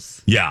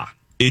close. Yeah.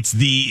 It's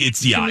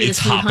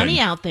hopping. Honey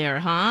out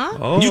there, huh?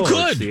 Oh, you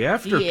could. It's the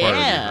after party.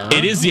 Huh?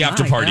 It is the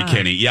after party,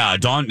 Kenny. Yeah,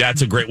 Dawn,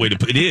 that's a great way to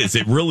put it.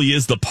 It really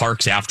is the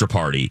park's after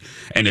party,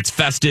 and it's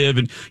festive,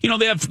 and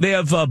they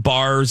have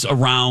bars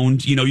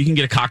around. You can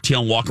get a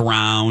cocktail and walk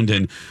around,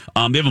 and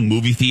they have a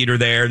movie theater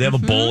there. They have a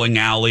bowling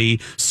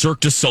alley. Cirque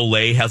du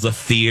Soleil has a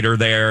theater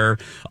there.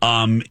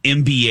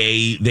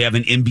 NBA, they have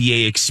an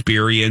NBA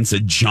experience,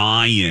 a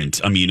giant.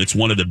 I mean, it's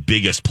one of the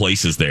biggest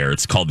places there.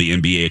 It's called the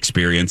NBA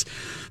Experience.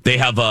 They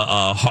have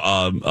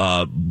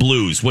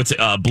Blues. What's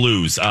it?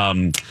 Blues?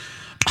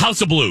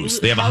 House of Blues.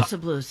 They have House of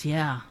Blues.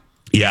 Yeah.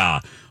 Yeah.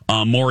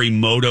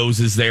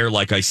 Morimoto's is there,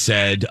 like I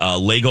said.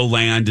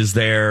 Legoland is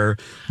there.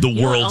 The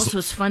world's also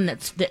is fun.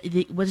 That's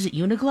what is it?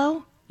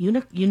 Uniqlo.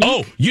 Unique?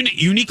 Oh,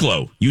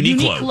 Uniqlo.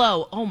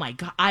 Uniqlo. Oh my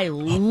god, I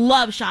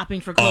love shopping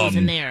for clothes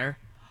in there.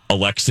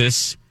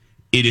 Alexis,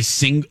 it is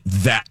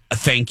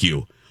thank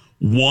you.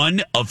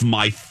 One of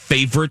my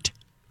favorite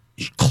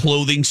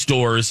clothing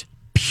stores.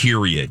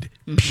 Period.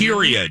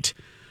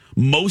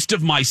 Most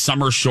of my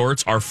summer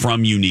shorts are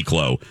from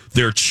Uniqlo.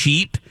 They're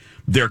cheap.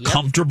 They're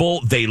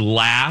comfortable. They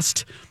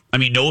last. I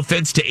mean, no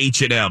offense to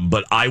H&M,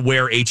 but I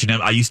wear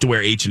H&M. I used to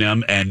wear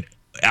H&M, and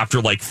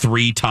after like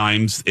 3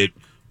 times, it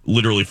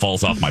literally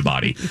falls off my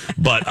body.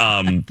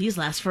 But these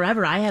last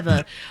forever. I have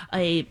a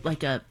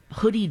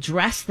hoodie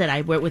dress that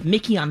I wear with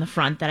Mickey on the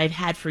front that I've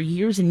had for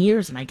years and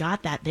years, and I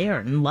got that there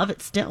and love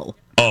it still.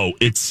 Oh,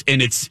 it's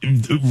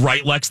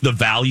right, Lex. The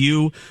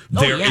value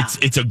there,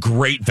 it's a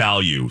great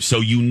value. So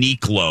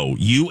Uniqlo,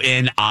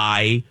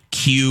 UNIQLO.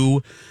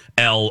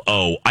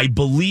 I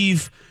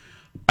believe,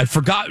 I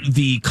forgot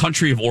the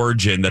country of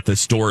origin that the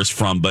store is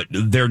from, but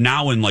they're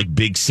now in like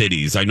big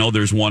cities. I know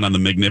there's one on the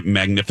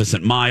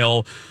Magnificent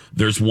Mile.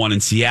 There's one in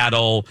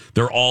Seattle.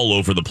 They're all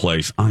over the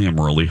place. I am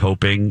really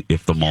hoping,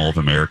 if the Mall of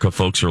America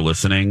folks are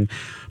listening,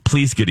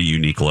 please get a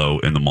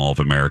Uniqlo in the Mall of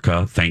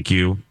America. Thank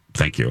you.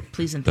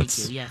 Please and thank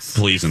you, yes.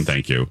 Please and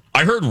thank you.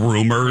 I heard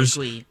rumors.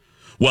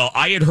 Well,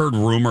 I had heard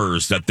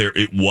rumors that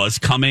it was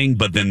coming,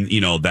 but then,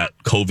 that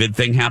COVID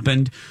thing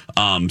happened.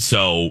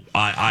 So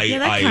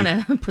that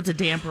kind of puts a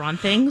damper on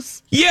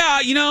things.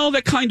 Yeah,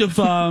 that kind of,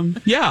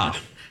 yeah.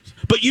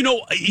 But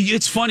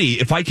it's funny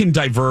if I can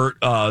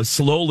divert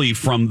slowly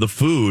from the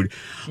food.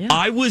 Yeah.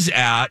 I was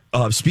at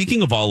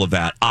speaking of all of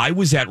that, I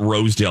was at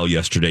Rosedale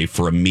yesterday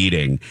for a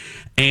meeting,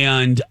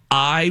 and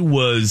I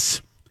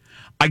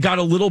got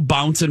a little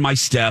bounce in my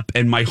step,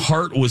 and my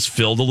heart was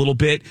filled a little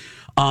bit.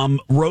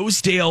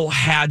 Rosedale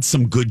had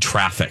some good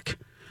traffic.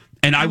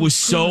 And I was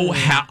so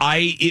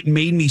it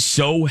made me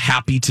so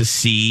happy to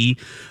see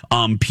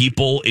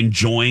people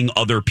enjoying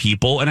other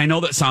people. And I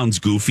know that sounds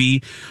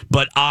goofy,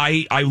 but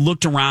I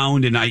looked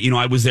around and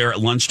I was there at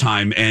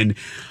lunchtime, and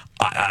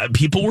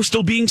people were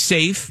still being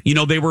safe.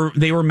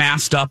 They were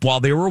masked up while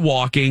they were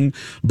walking,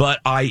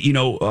 but I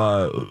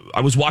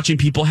was watching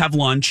people have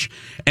lunch,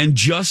 and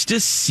just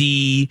to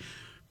see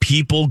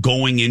people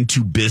going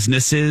into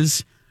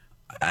businesses,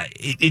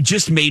 it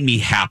just made me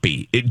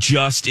happy.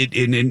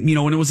 And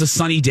when it was a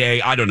sunny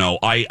day, I don't know,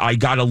 I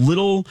got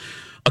a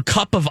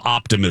cup of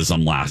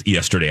optimism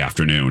yesterday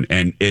afternoon,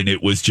 and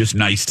it was just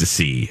nice to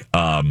see.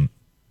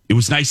 It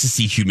was nice to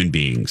see human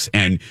beings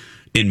and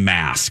in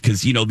mass,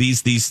 because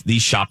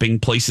these shopping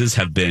places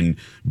have been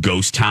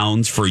ghost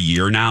towns for a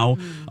year now.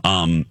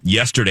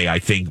 Yesterday, I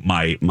think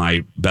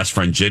my best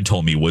friend Jid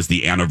told me was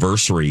the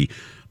anniversary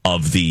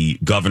of the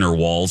Governor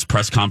Walz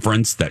press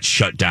conference that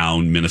shut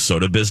down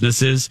Minnesota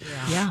businesses.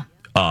 Yeah.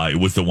 It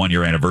was the 1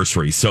 year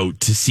anniversary. So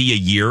to see a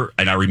year,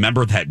 and I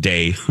remember that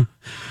day.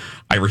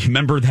 I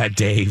remember that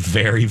day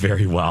very,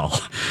 very well,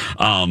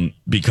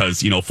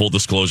 because full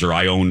disclosure,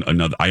 I own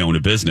a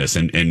business,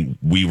 and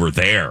we were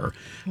there.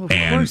 Well,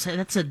 of course,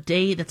 that's a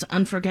day. That's an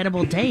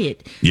unforgettable day.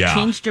 It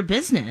changed your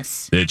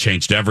business. It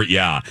changed so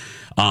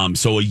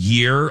a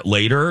year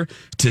later,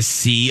 to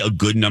see a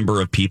good number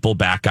of people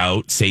back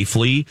out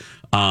safely,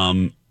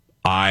 I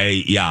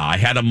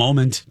had a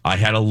moment. I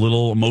had a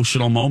little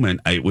emotional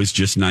moment. It was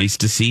just nice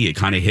to see. It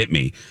kind of hit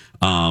me.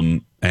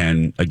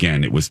 And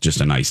again, it was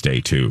just a nice day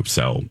too.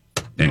 So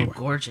anyway,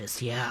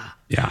 gorgeous. Yeah.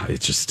 Yeah.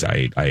 It's just,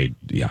 I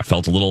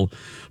felt a little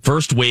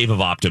first wave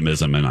of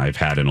optimism, and I've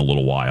had in a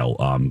little while,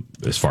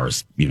 as far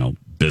as,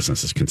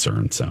 business is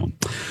concerned. So,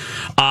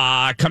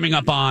 coming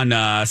up on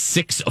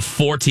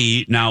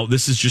 6:40. Now,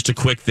 this is just a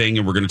quick thing,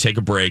 and we're going to take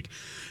a break.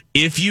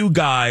 If you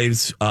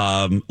guys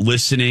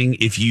listening,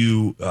 if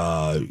you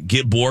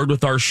get bored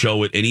with our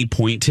show at any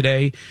point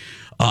today,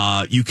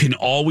 you can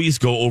always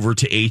go over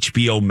to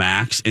HBO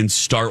Max and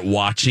start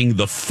watching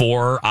the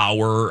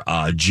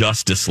 4-hour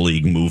Justice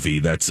League movie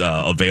that's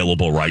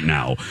available right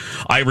now.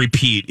 I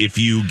repeat, if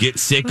you get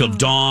sick of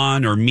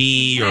Dawn or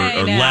me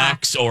or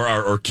Lex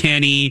or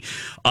Kenny,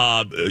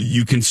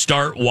 you can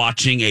start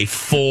watching a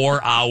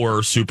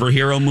 4-hour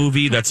superhero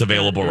movie that's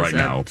available right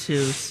now.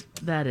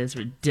 That is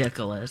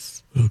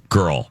ridiculous.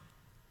 Girl,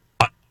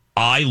 we're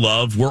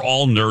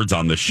all nerds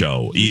on this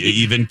show.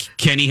 Even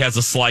Kenny has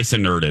a slice of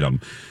nerd in him.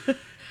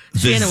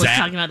 Shannon was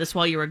talking about this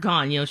while you were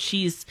gone.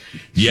 She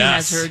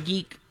has her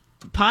geek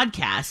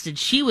podcast, and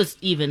she was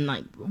even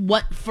like,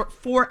 what, for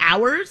 4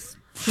 hours?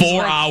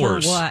 4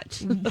 hours. For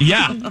what?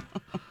 Yeah.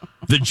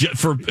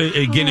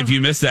 Again, if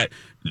you missed that,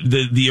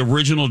 the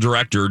original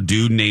director,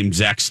 dude named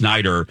Zack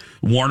Snyder,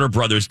 Warner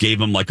Brothers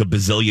gave him like $1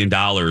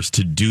 bazillion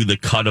to do the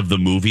cut of the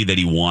movie that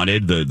he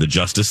wanted, the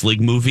Justice League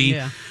movie.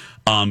 Yeah.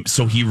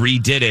 So he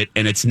redid it,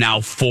 and it's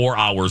now 4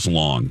 hours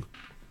long.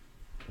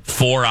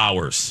 4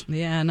 hours.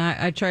 Yeah, and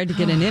I tried to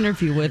get an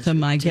interview with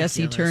him. I guess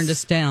he turned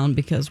us down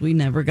because we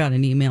never got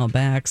an email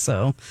back.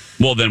 So,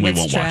 well, then we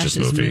won't watch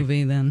this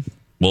movie. Then.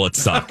 Well, it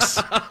sucks.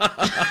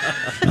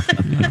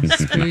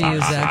 Screw you,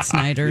 Zack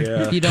Snyder.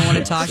 Yeah. If you don't want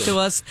to talk to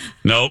us,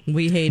 nope.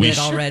 We hate it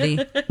already.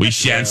 We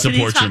shan't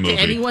support your movie.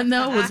 Did he talk to anyone,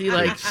 though? Was he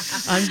like,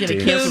 I'm going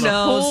to cancel the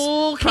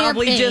whole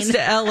Probably campaign? just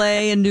to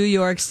L.A. and New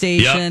York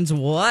stations,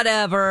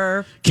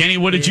 whatever. Kenny,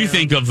 what did you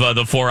think of the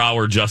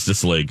 4-hour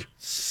Justice League?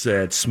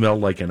 It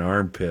smelled like an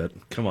armpit.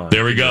 Come on.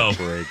 There we go.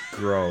 Break.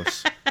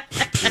 Gross.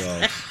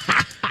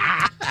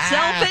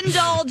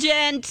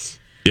 Self-indulgent.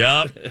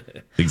 Yep,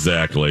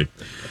 exactly.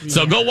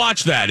 So go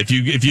watch that if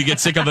you get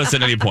sick of us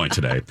at any point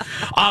today.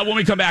 When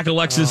we come back,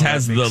 Alexis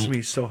has makes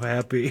me so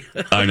happy.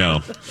 I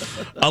know.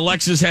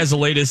 Alexis has the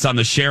latest on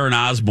the Sharon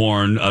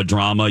Osbourne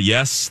drama.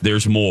 Yes,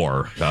 there's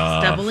more.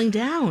 Doubling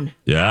down.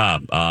 Yeah,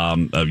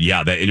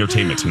 that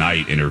Entertainment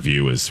Tonight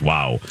interview is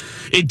wow.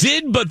 It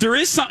did, but there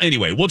is some.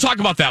 Anyway, we'll talk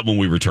about that when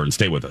we return.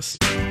 Stay with us.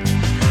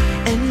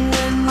 And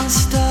when the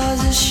stars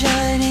are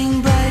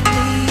shining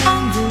brightly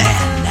on the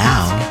And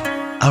now,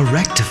 a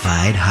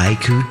rectified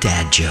haiku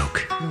dad joke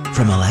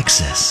from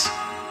Alexis.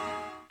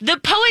 The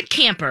poet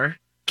camper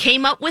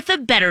came up with a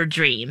better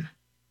dream.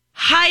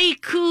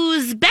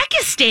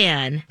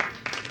 Haiku-Uzbekistan.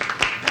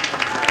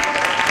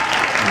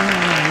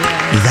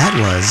 That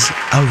was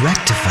a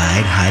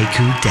rectified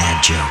haiku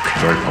dad joke.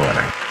 Very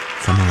poetic.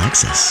 From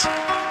Alexis.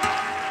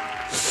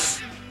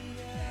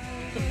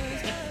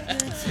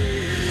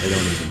 I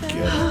don't even get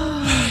it.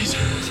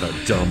 That's how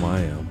dumb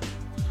I am.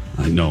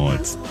 I know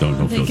it's don't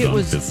I think feel it dumb.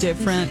 was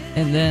different,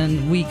 and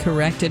then we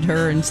corrected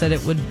her and said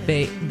it would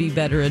be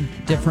better a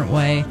different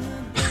way.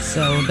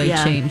 So they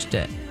changed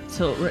it.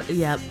 So,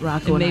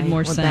 Rocco It and made I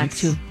more went back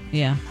sense. to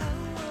Yeah.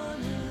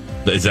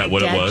 Is that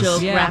what it Dad was?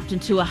 joke Yeah. wrapped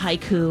into a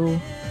haiku.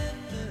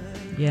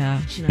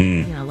 Yeah.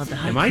 I love the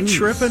haikus. Am I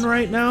tripping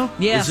right now?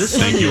 Yes. Is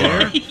this I think on you the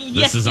are. air?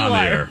 This is you on the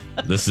are. air.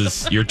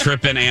 You're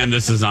tripping, and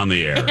this is on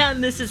the air.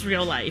 And this is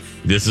real life.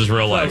 This is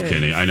real life,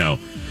 Kenny. I know.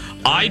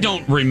 I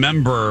don't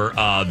remember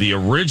the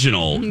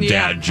original Yeah,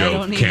 dad I joke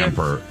don't either.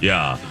 camper.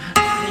 Yeah.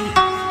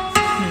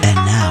 And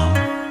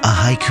now, a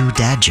haiku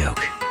dad joke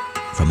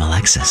from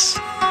Alexis.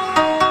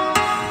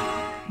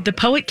 The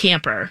Poet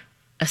Camper,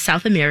 a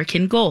South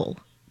American goal.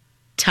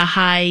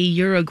 Tahai,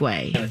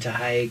 Uruguay.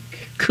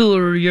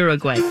 Cool,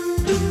 Uruguay.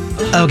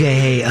 Okay,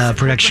 hey,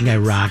 production guy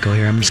Rocco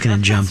here. I'm just going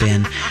to jump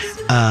in.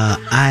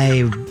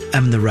 I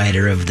am the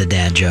writer of the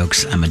dad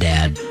jokes. I'm a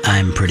dad.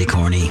 I'm pretty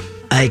corny.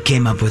 I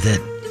came up with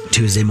it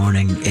Tuesday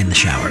morning in the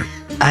shower.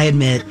 I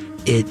admit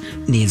it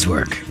needs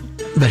work,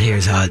 but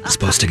here's how it's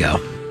supposed to go.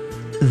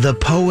 The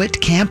Poet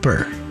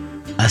Camper,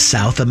 a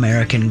South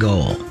American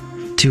goal.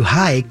 To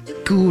hike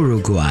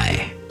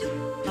Uruguay.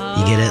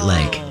 You get it?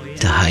 Like,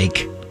 to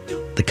hike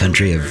the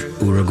country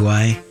of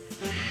Uruguay.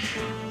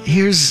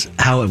 Here's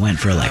how it went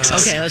for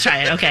Alexis. Okay, let's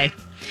try it. Okay.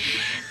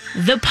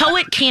 The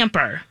Poet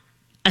Camper,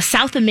 a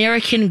South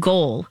American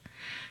goal.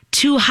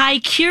 To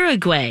hike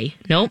Uruguay.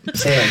 Nope.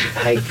 Say like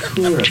hike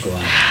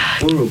Uruguay.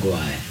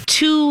 Uruguay.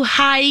 To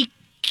hike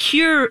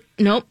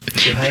Nope.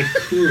 To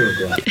hike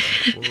Uruguay.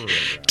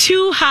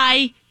 To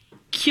hike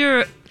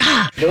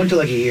Don't do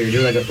like a ear,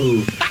 do like a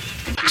ooh.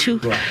 To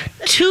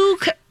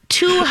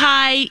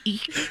high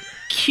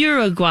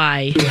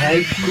Uruguay. To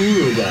hike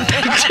Uruguay.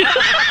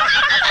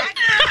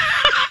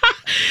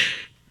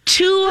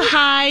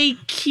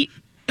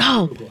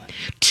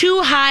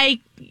 Too high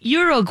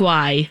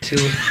Uruguay.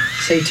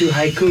 Say to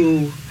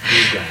haiku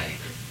Uruguay.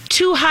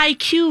 Too high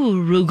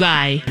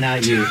Uruguay.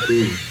 Not you.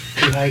 Ooh.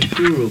 To hike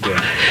Uruguay.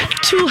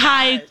 Too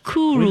high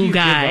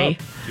Uruguay.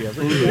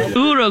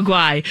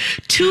 Uruguay.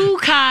 Too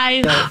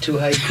high. To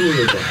hike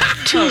Uruguay.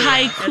 Too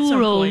high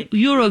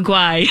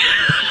Uruguay.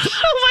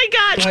 Oh my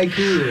God. To hike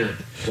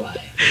Uruguay.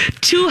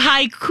 Too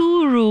high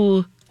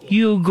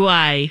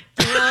Uruguay.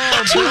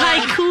 Too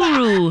high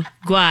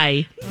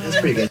Uruguay. That's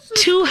pretty good.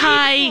 Too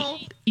high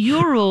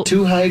Euro.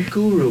 To hike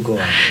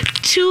Uruguay.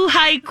 Too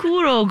high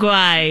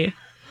Uruguay.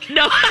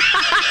 No.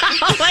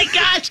 Oh my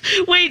gosh.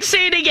 Wait,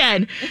 say it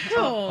again.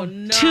 Oh,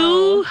 no.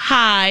 Too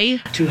high.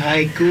 To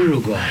hike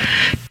Uruguay.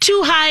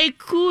 Too high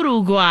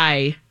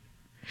Uruguay.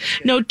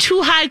 No,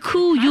 too high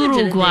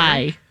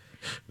Uruguay.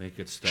 Make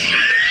it stop.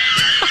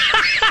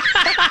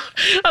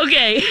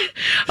 Okay.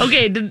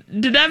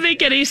 Did that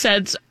make any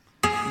sense?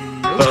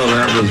 Oh,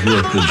 that was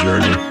worth the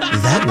journey.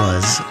 That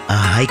was a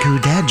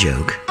haiku dad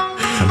joke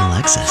from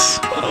Alexis.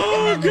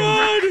 Oh,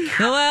 God.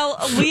 Well,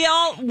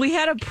 we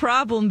had a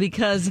problem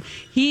because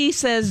he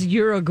says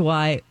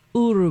Uruguay.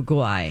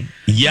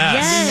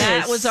 Yes. And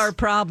that was our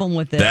problem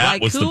with it. That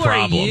like, was who the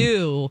problem. are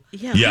you?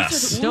 Yeah,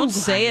 Yes. Don't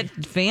say it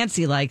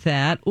fancy like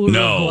that.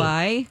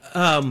 Uruguay.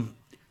 Am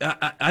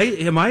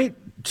I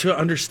to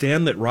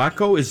understand that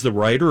Rocco is the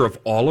writer of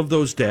all of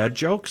those dad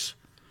jokes?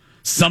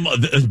 Some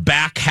of the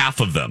back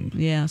half of them.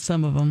 Yeah,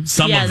 some of them.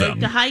 Some of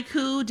them. The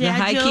haiku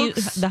dad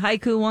jokes. The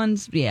haiku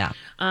ones, yeah.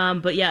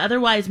 But yeah,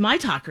 otherwise my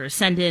talkers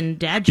send in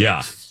dad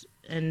jokes.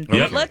 Yeah. And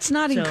Let's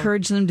not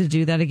encourage them to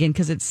do that again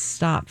because it's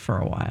stopped for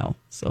a while.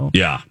 So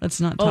Yeah. let's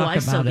not talk about it. I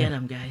still get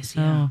them, guys.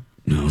 Yeah.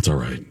 No, it's all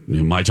right.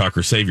 My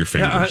talker, save your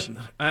fingers.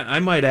 I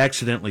might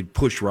accidentally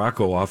push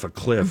Rocco off a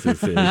cliff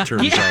if it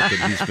turns out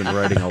that he's been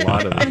writing a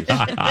lot of these.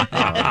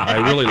 I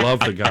really love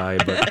the guy,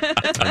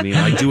 but I mean,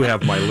 I do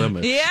have my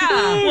limits. Yeah.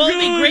 Well, it'd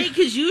be great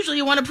because usually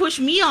you want to push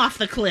me off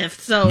the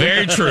cliff. So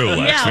Very true,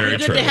 Lex. Yeah, Very it'd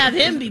be true. good to have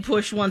him be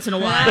pushed once in a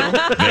while.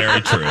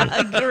 Very true.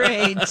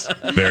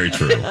 Great. Very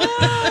true.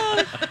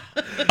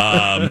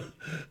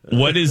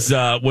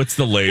 What's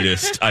the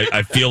latest?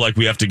 I feel like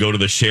we have to go to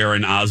the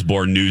Sharon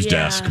Osbourne news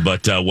desk,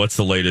 but what's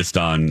the latest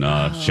on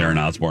Sharon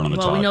Osbourne on the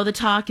Well, talk? we know the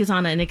talk is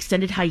on an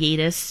extended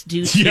hiatus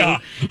due to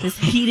this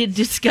heated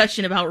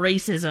discussion about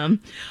racism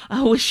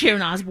with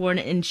Sharon Osbourne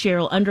and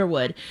Cheryl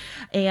Underwood.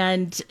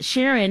 And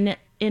Sharon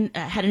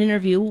had an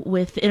interview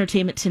with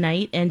Entertainment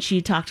Tonight, and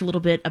she talked a little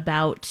bit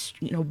about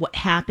what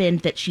happened,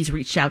 that she's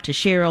reached out to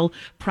Cheryl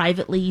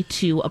privately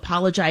to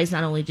apologize.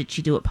 Not only did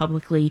she do it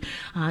publicly,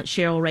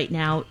 Cheryl right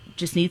now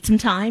just needs some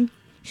time.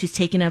 She's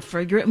taken a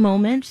fragrant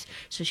moment,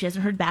 so she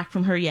hasn't heard back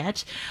from her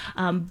yet.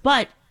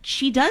 But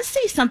she does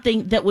say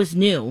something that was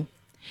new.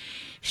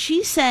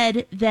 She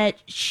said that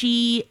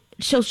she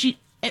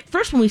at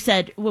first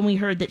when we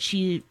heard that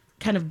she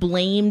kind of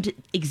blamed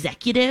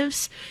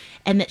executives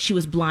and that she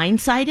was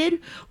blindsided,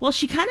 well,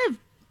 she kind of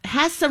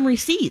has some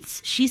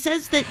receipts. She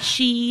says that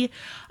she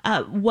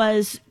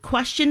was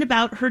questioned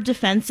about her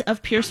defense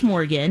of Piers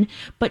Morgan,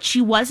 but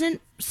she wasn't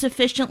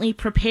sufficiently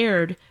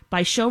prepared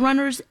by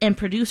showrunners and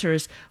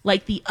producers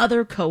like the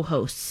other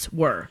co-hosts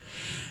were.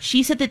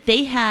 She said that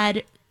they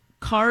had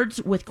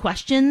cards with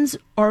questions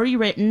already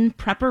written,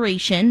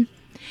 preparation,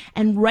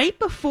 and right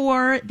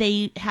before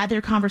they had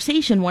their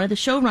conversation, one of the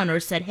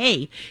showrunners said,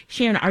 "Hey,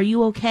 Sharon, are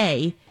you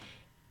okay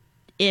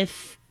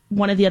if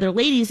one of the other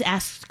ladies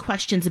asks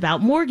questions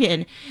about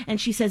Morgan?"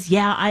 And she says,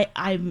 "Yeah,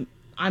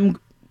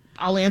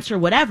 I'll answer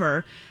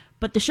whatever.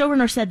 But the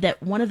showrunner said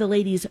that one of the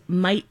ladies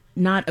might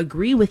not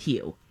agree with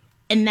you.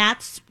 And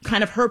that's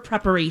kind of her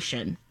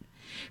preparation.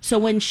 So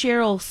when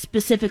Cheryl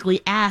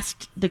specifically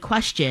asked the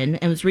question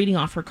and was reading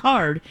off her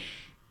card,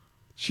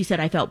 she said,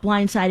 I felt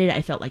blindsided.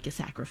 I felt like a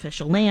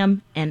sacrificial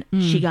lamb. And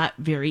she got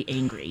very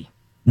angry.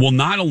 Well,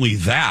 not only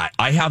that,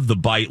 I have the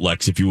bite,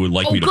 Lex, if you would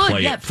like me to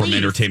play it from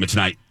Entertainment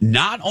Tonight.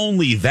 Not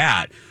only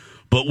that,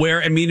 but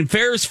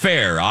fair is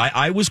fair.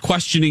 I was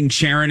questioning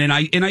Sharon, and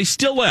I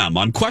still am.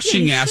 I'm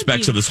questioning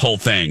aspects of this whole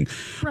thing.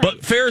 Right.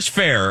 But fair is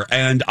fair.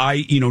 And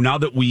now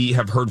that we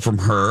have heard from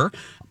her,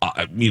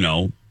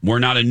 we're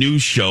not a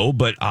news show,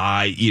 but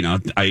I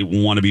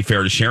want to be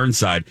fair to Sharon's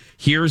side.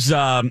 Here's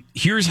how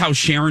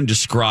Sharon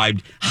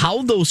described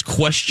how those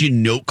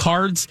question note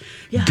cards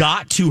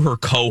got to her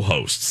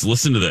co-hosts.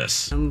 Listen to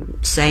this.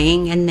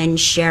 Saying, and then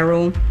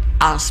Cheryl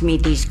asked me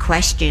these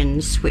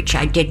questions, which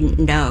I didn't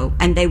know,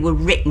 and they were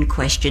written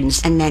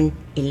questions, and then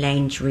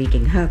Elaine's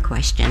reading her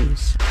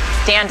questions.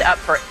 Stand up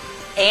for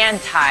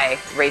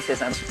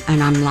anti-racism.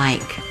 And I'm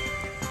like,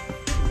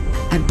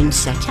 I've been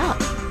set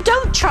up.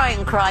 Don't try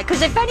and cry,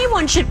 because if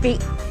anyone should be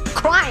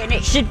crying,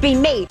 it should be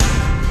me.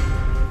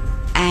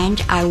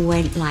 And I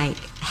went like,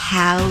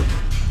 how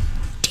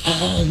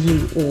dare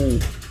you all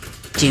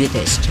do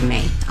this to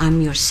me?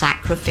 I'm your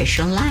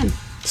sacrificial lamb.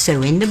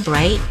 So in the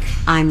break,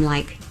 I'm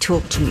like,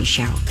 talk to me,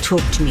 Cheryl.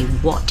 Talk to me.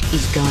 What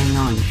is going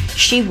on?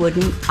 She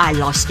wouldn't. I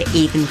lost it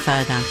even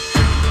further.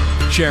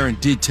 Sharon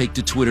did take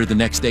to Twitter the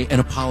next day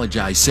and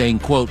apologize, saying,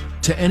 quote,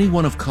 to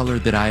anyone of color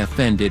that I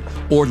offended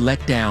or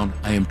let down,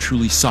 I am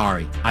truly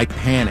sorry. I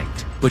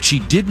panicked. But she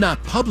did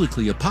not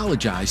publicly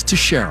apologize to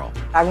Cheryl.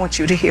 I want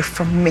you to hear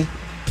from me.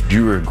 Do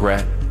you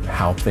regret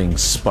how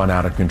things spun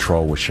out of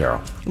control with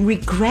Cheryl?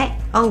 Regret?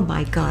 Oh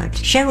my God.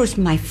 Cheryl's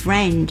my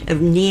friend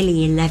of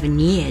nearly 11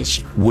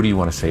 years. What do you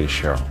want to say to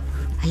Cheryl?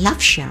 I love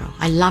Cheryl.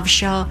 I love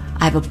Cheryl.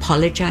 I've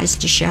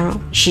apologized to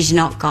Cheryl. She's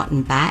not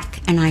gotten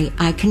back, and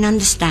I can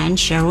understand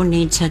Cheryl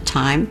needs her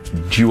time.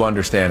 Do you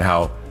understand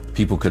how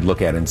people could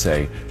look at it and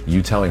say,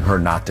 you telling her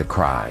not to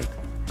cry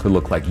could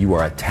look like you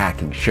are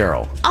attacking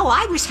Cheryl? Oh,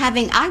 I was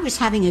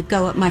having a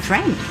go at my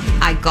friend.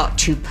 I got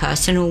too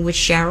personal with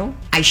Cheryl.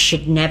 I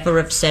should never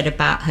have said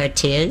about her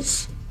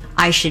tears.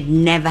 I should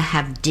never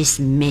have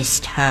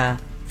dismissed her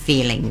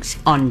feelings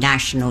on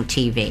national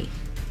TV.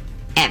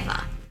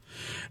 Ever.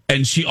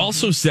 And she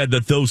also said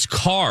that those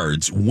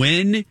cards,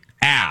 when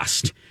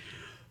asked,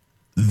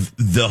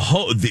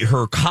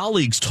 her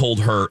colleagues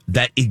told her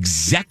that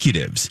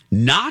executives,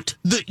 not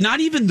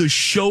even the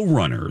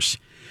showrunners,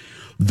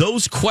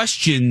 those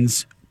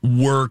questions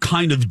were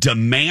kind of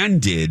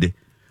demanded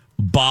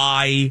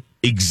by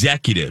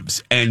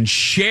executives. And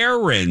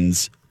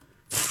Sharon's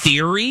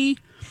theory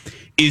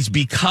is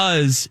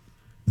because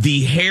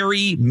the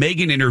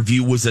Harry-Meghan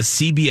interview was a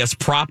CBS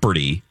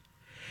property,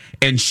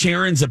 and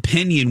Sharon's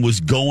opinion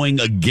was going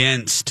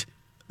against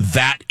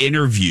that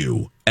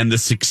interview and the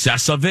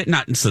success of it,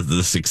 not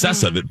the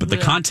success of it, but the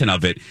content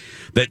of it,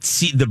 that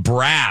the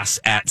brass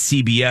at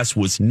CBS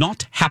was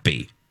not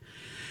happy.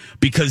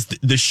 Because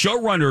the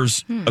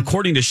showrunners,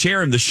 according to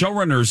Sharon, the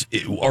showrunners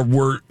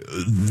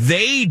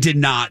they did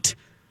not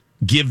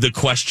give the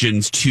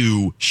questions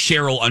to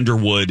Cheryl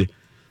Underwood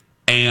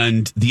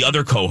and the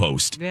other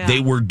co-host. Yeah.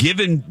 They were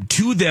given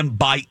to them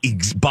by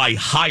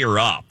higher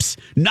ups,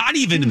 not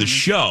even in the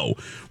show,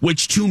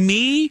 which to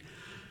me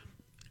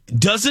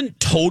doesn't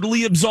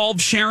totally absolve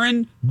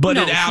Sharon, but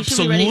it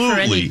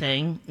absolutely,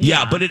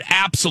 but it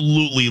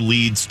absolutely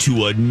leads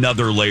to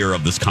another layer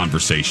of this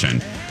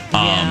conversation.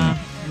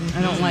 I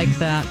don't like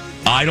that.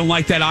 I don't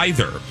like that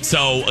either.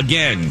 So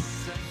again,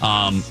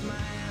 I'm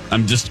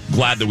just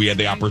glad that we had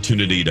the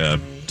opportunity to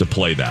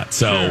play that.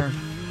 So,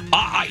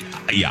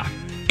 sure.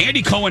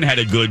 Andy Cohen had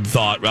a good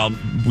thought. Well,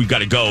 we've got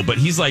to go, but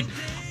he's like,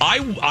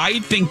 I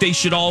think they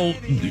should all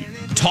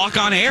talk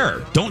on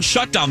air. Don't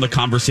shut down the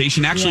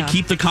conversation. Actually,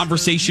 keep the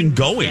conversation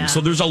going. Yeah.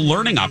 So there's a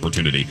learning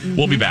opportunity. Mm-hmm.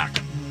 We'll be back.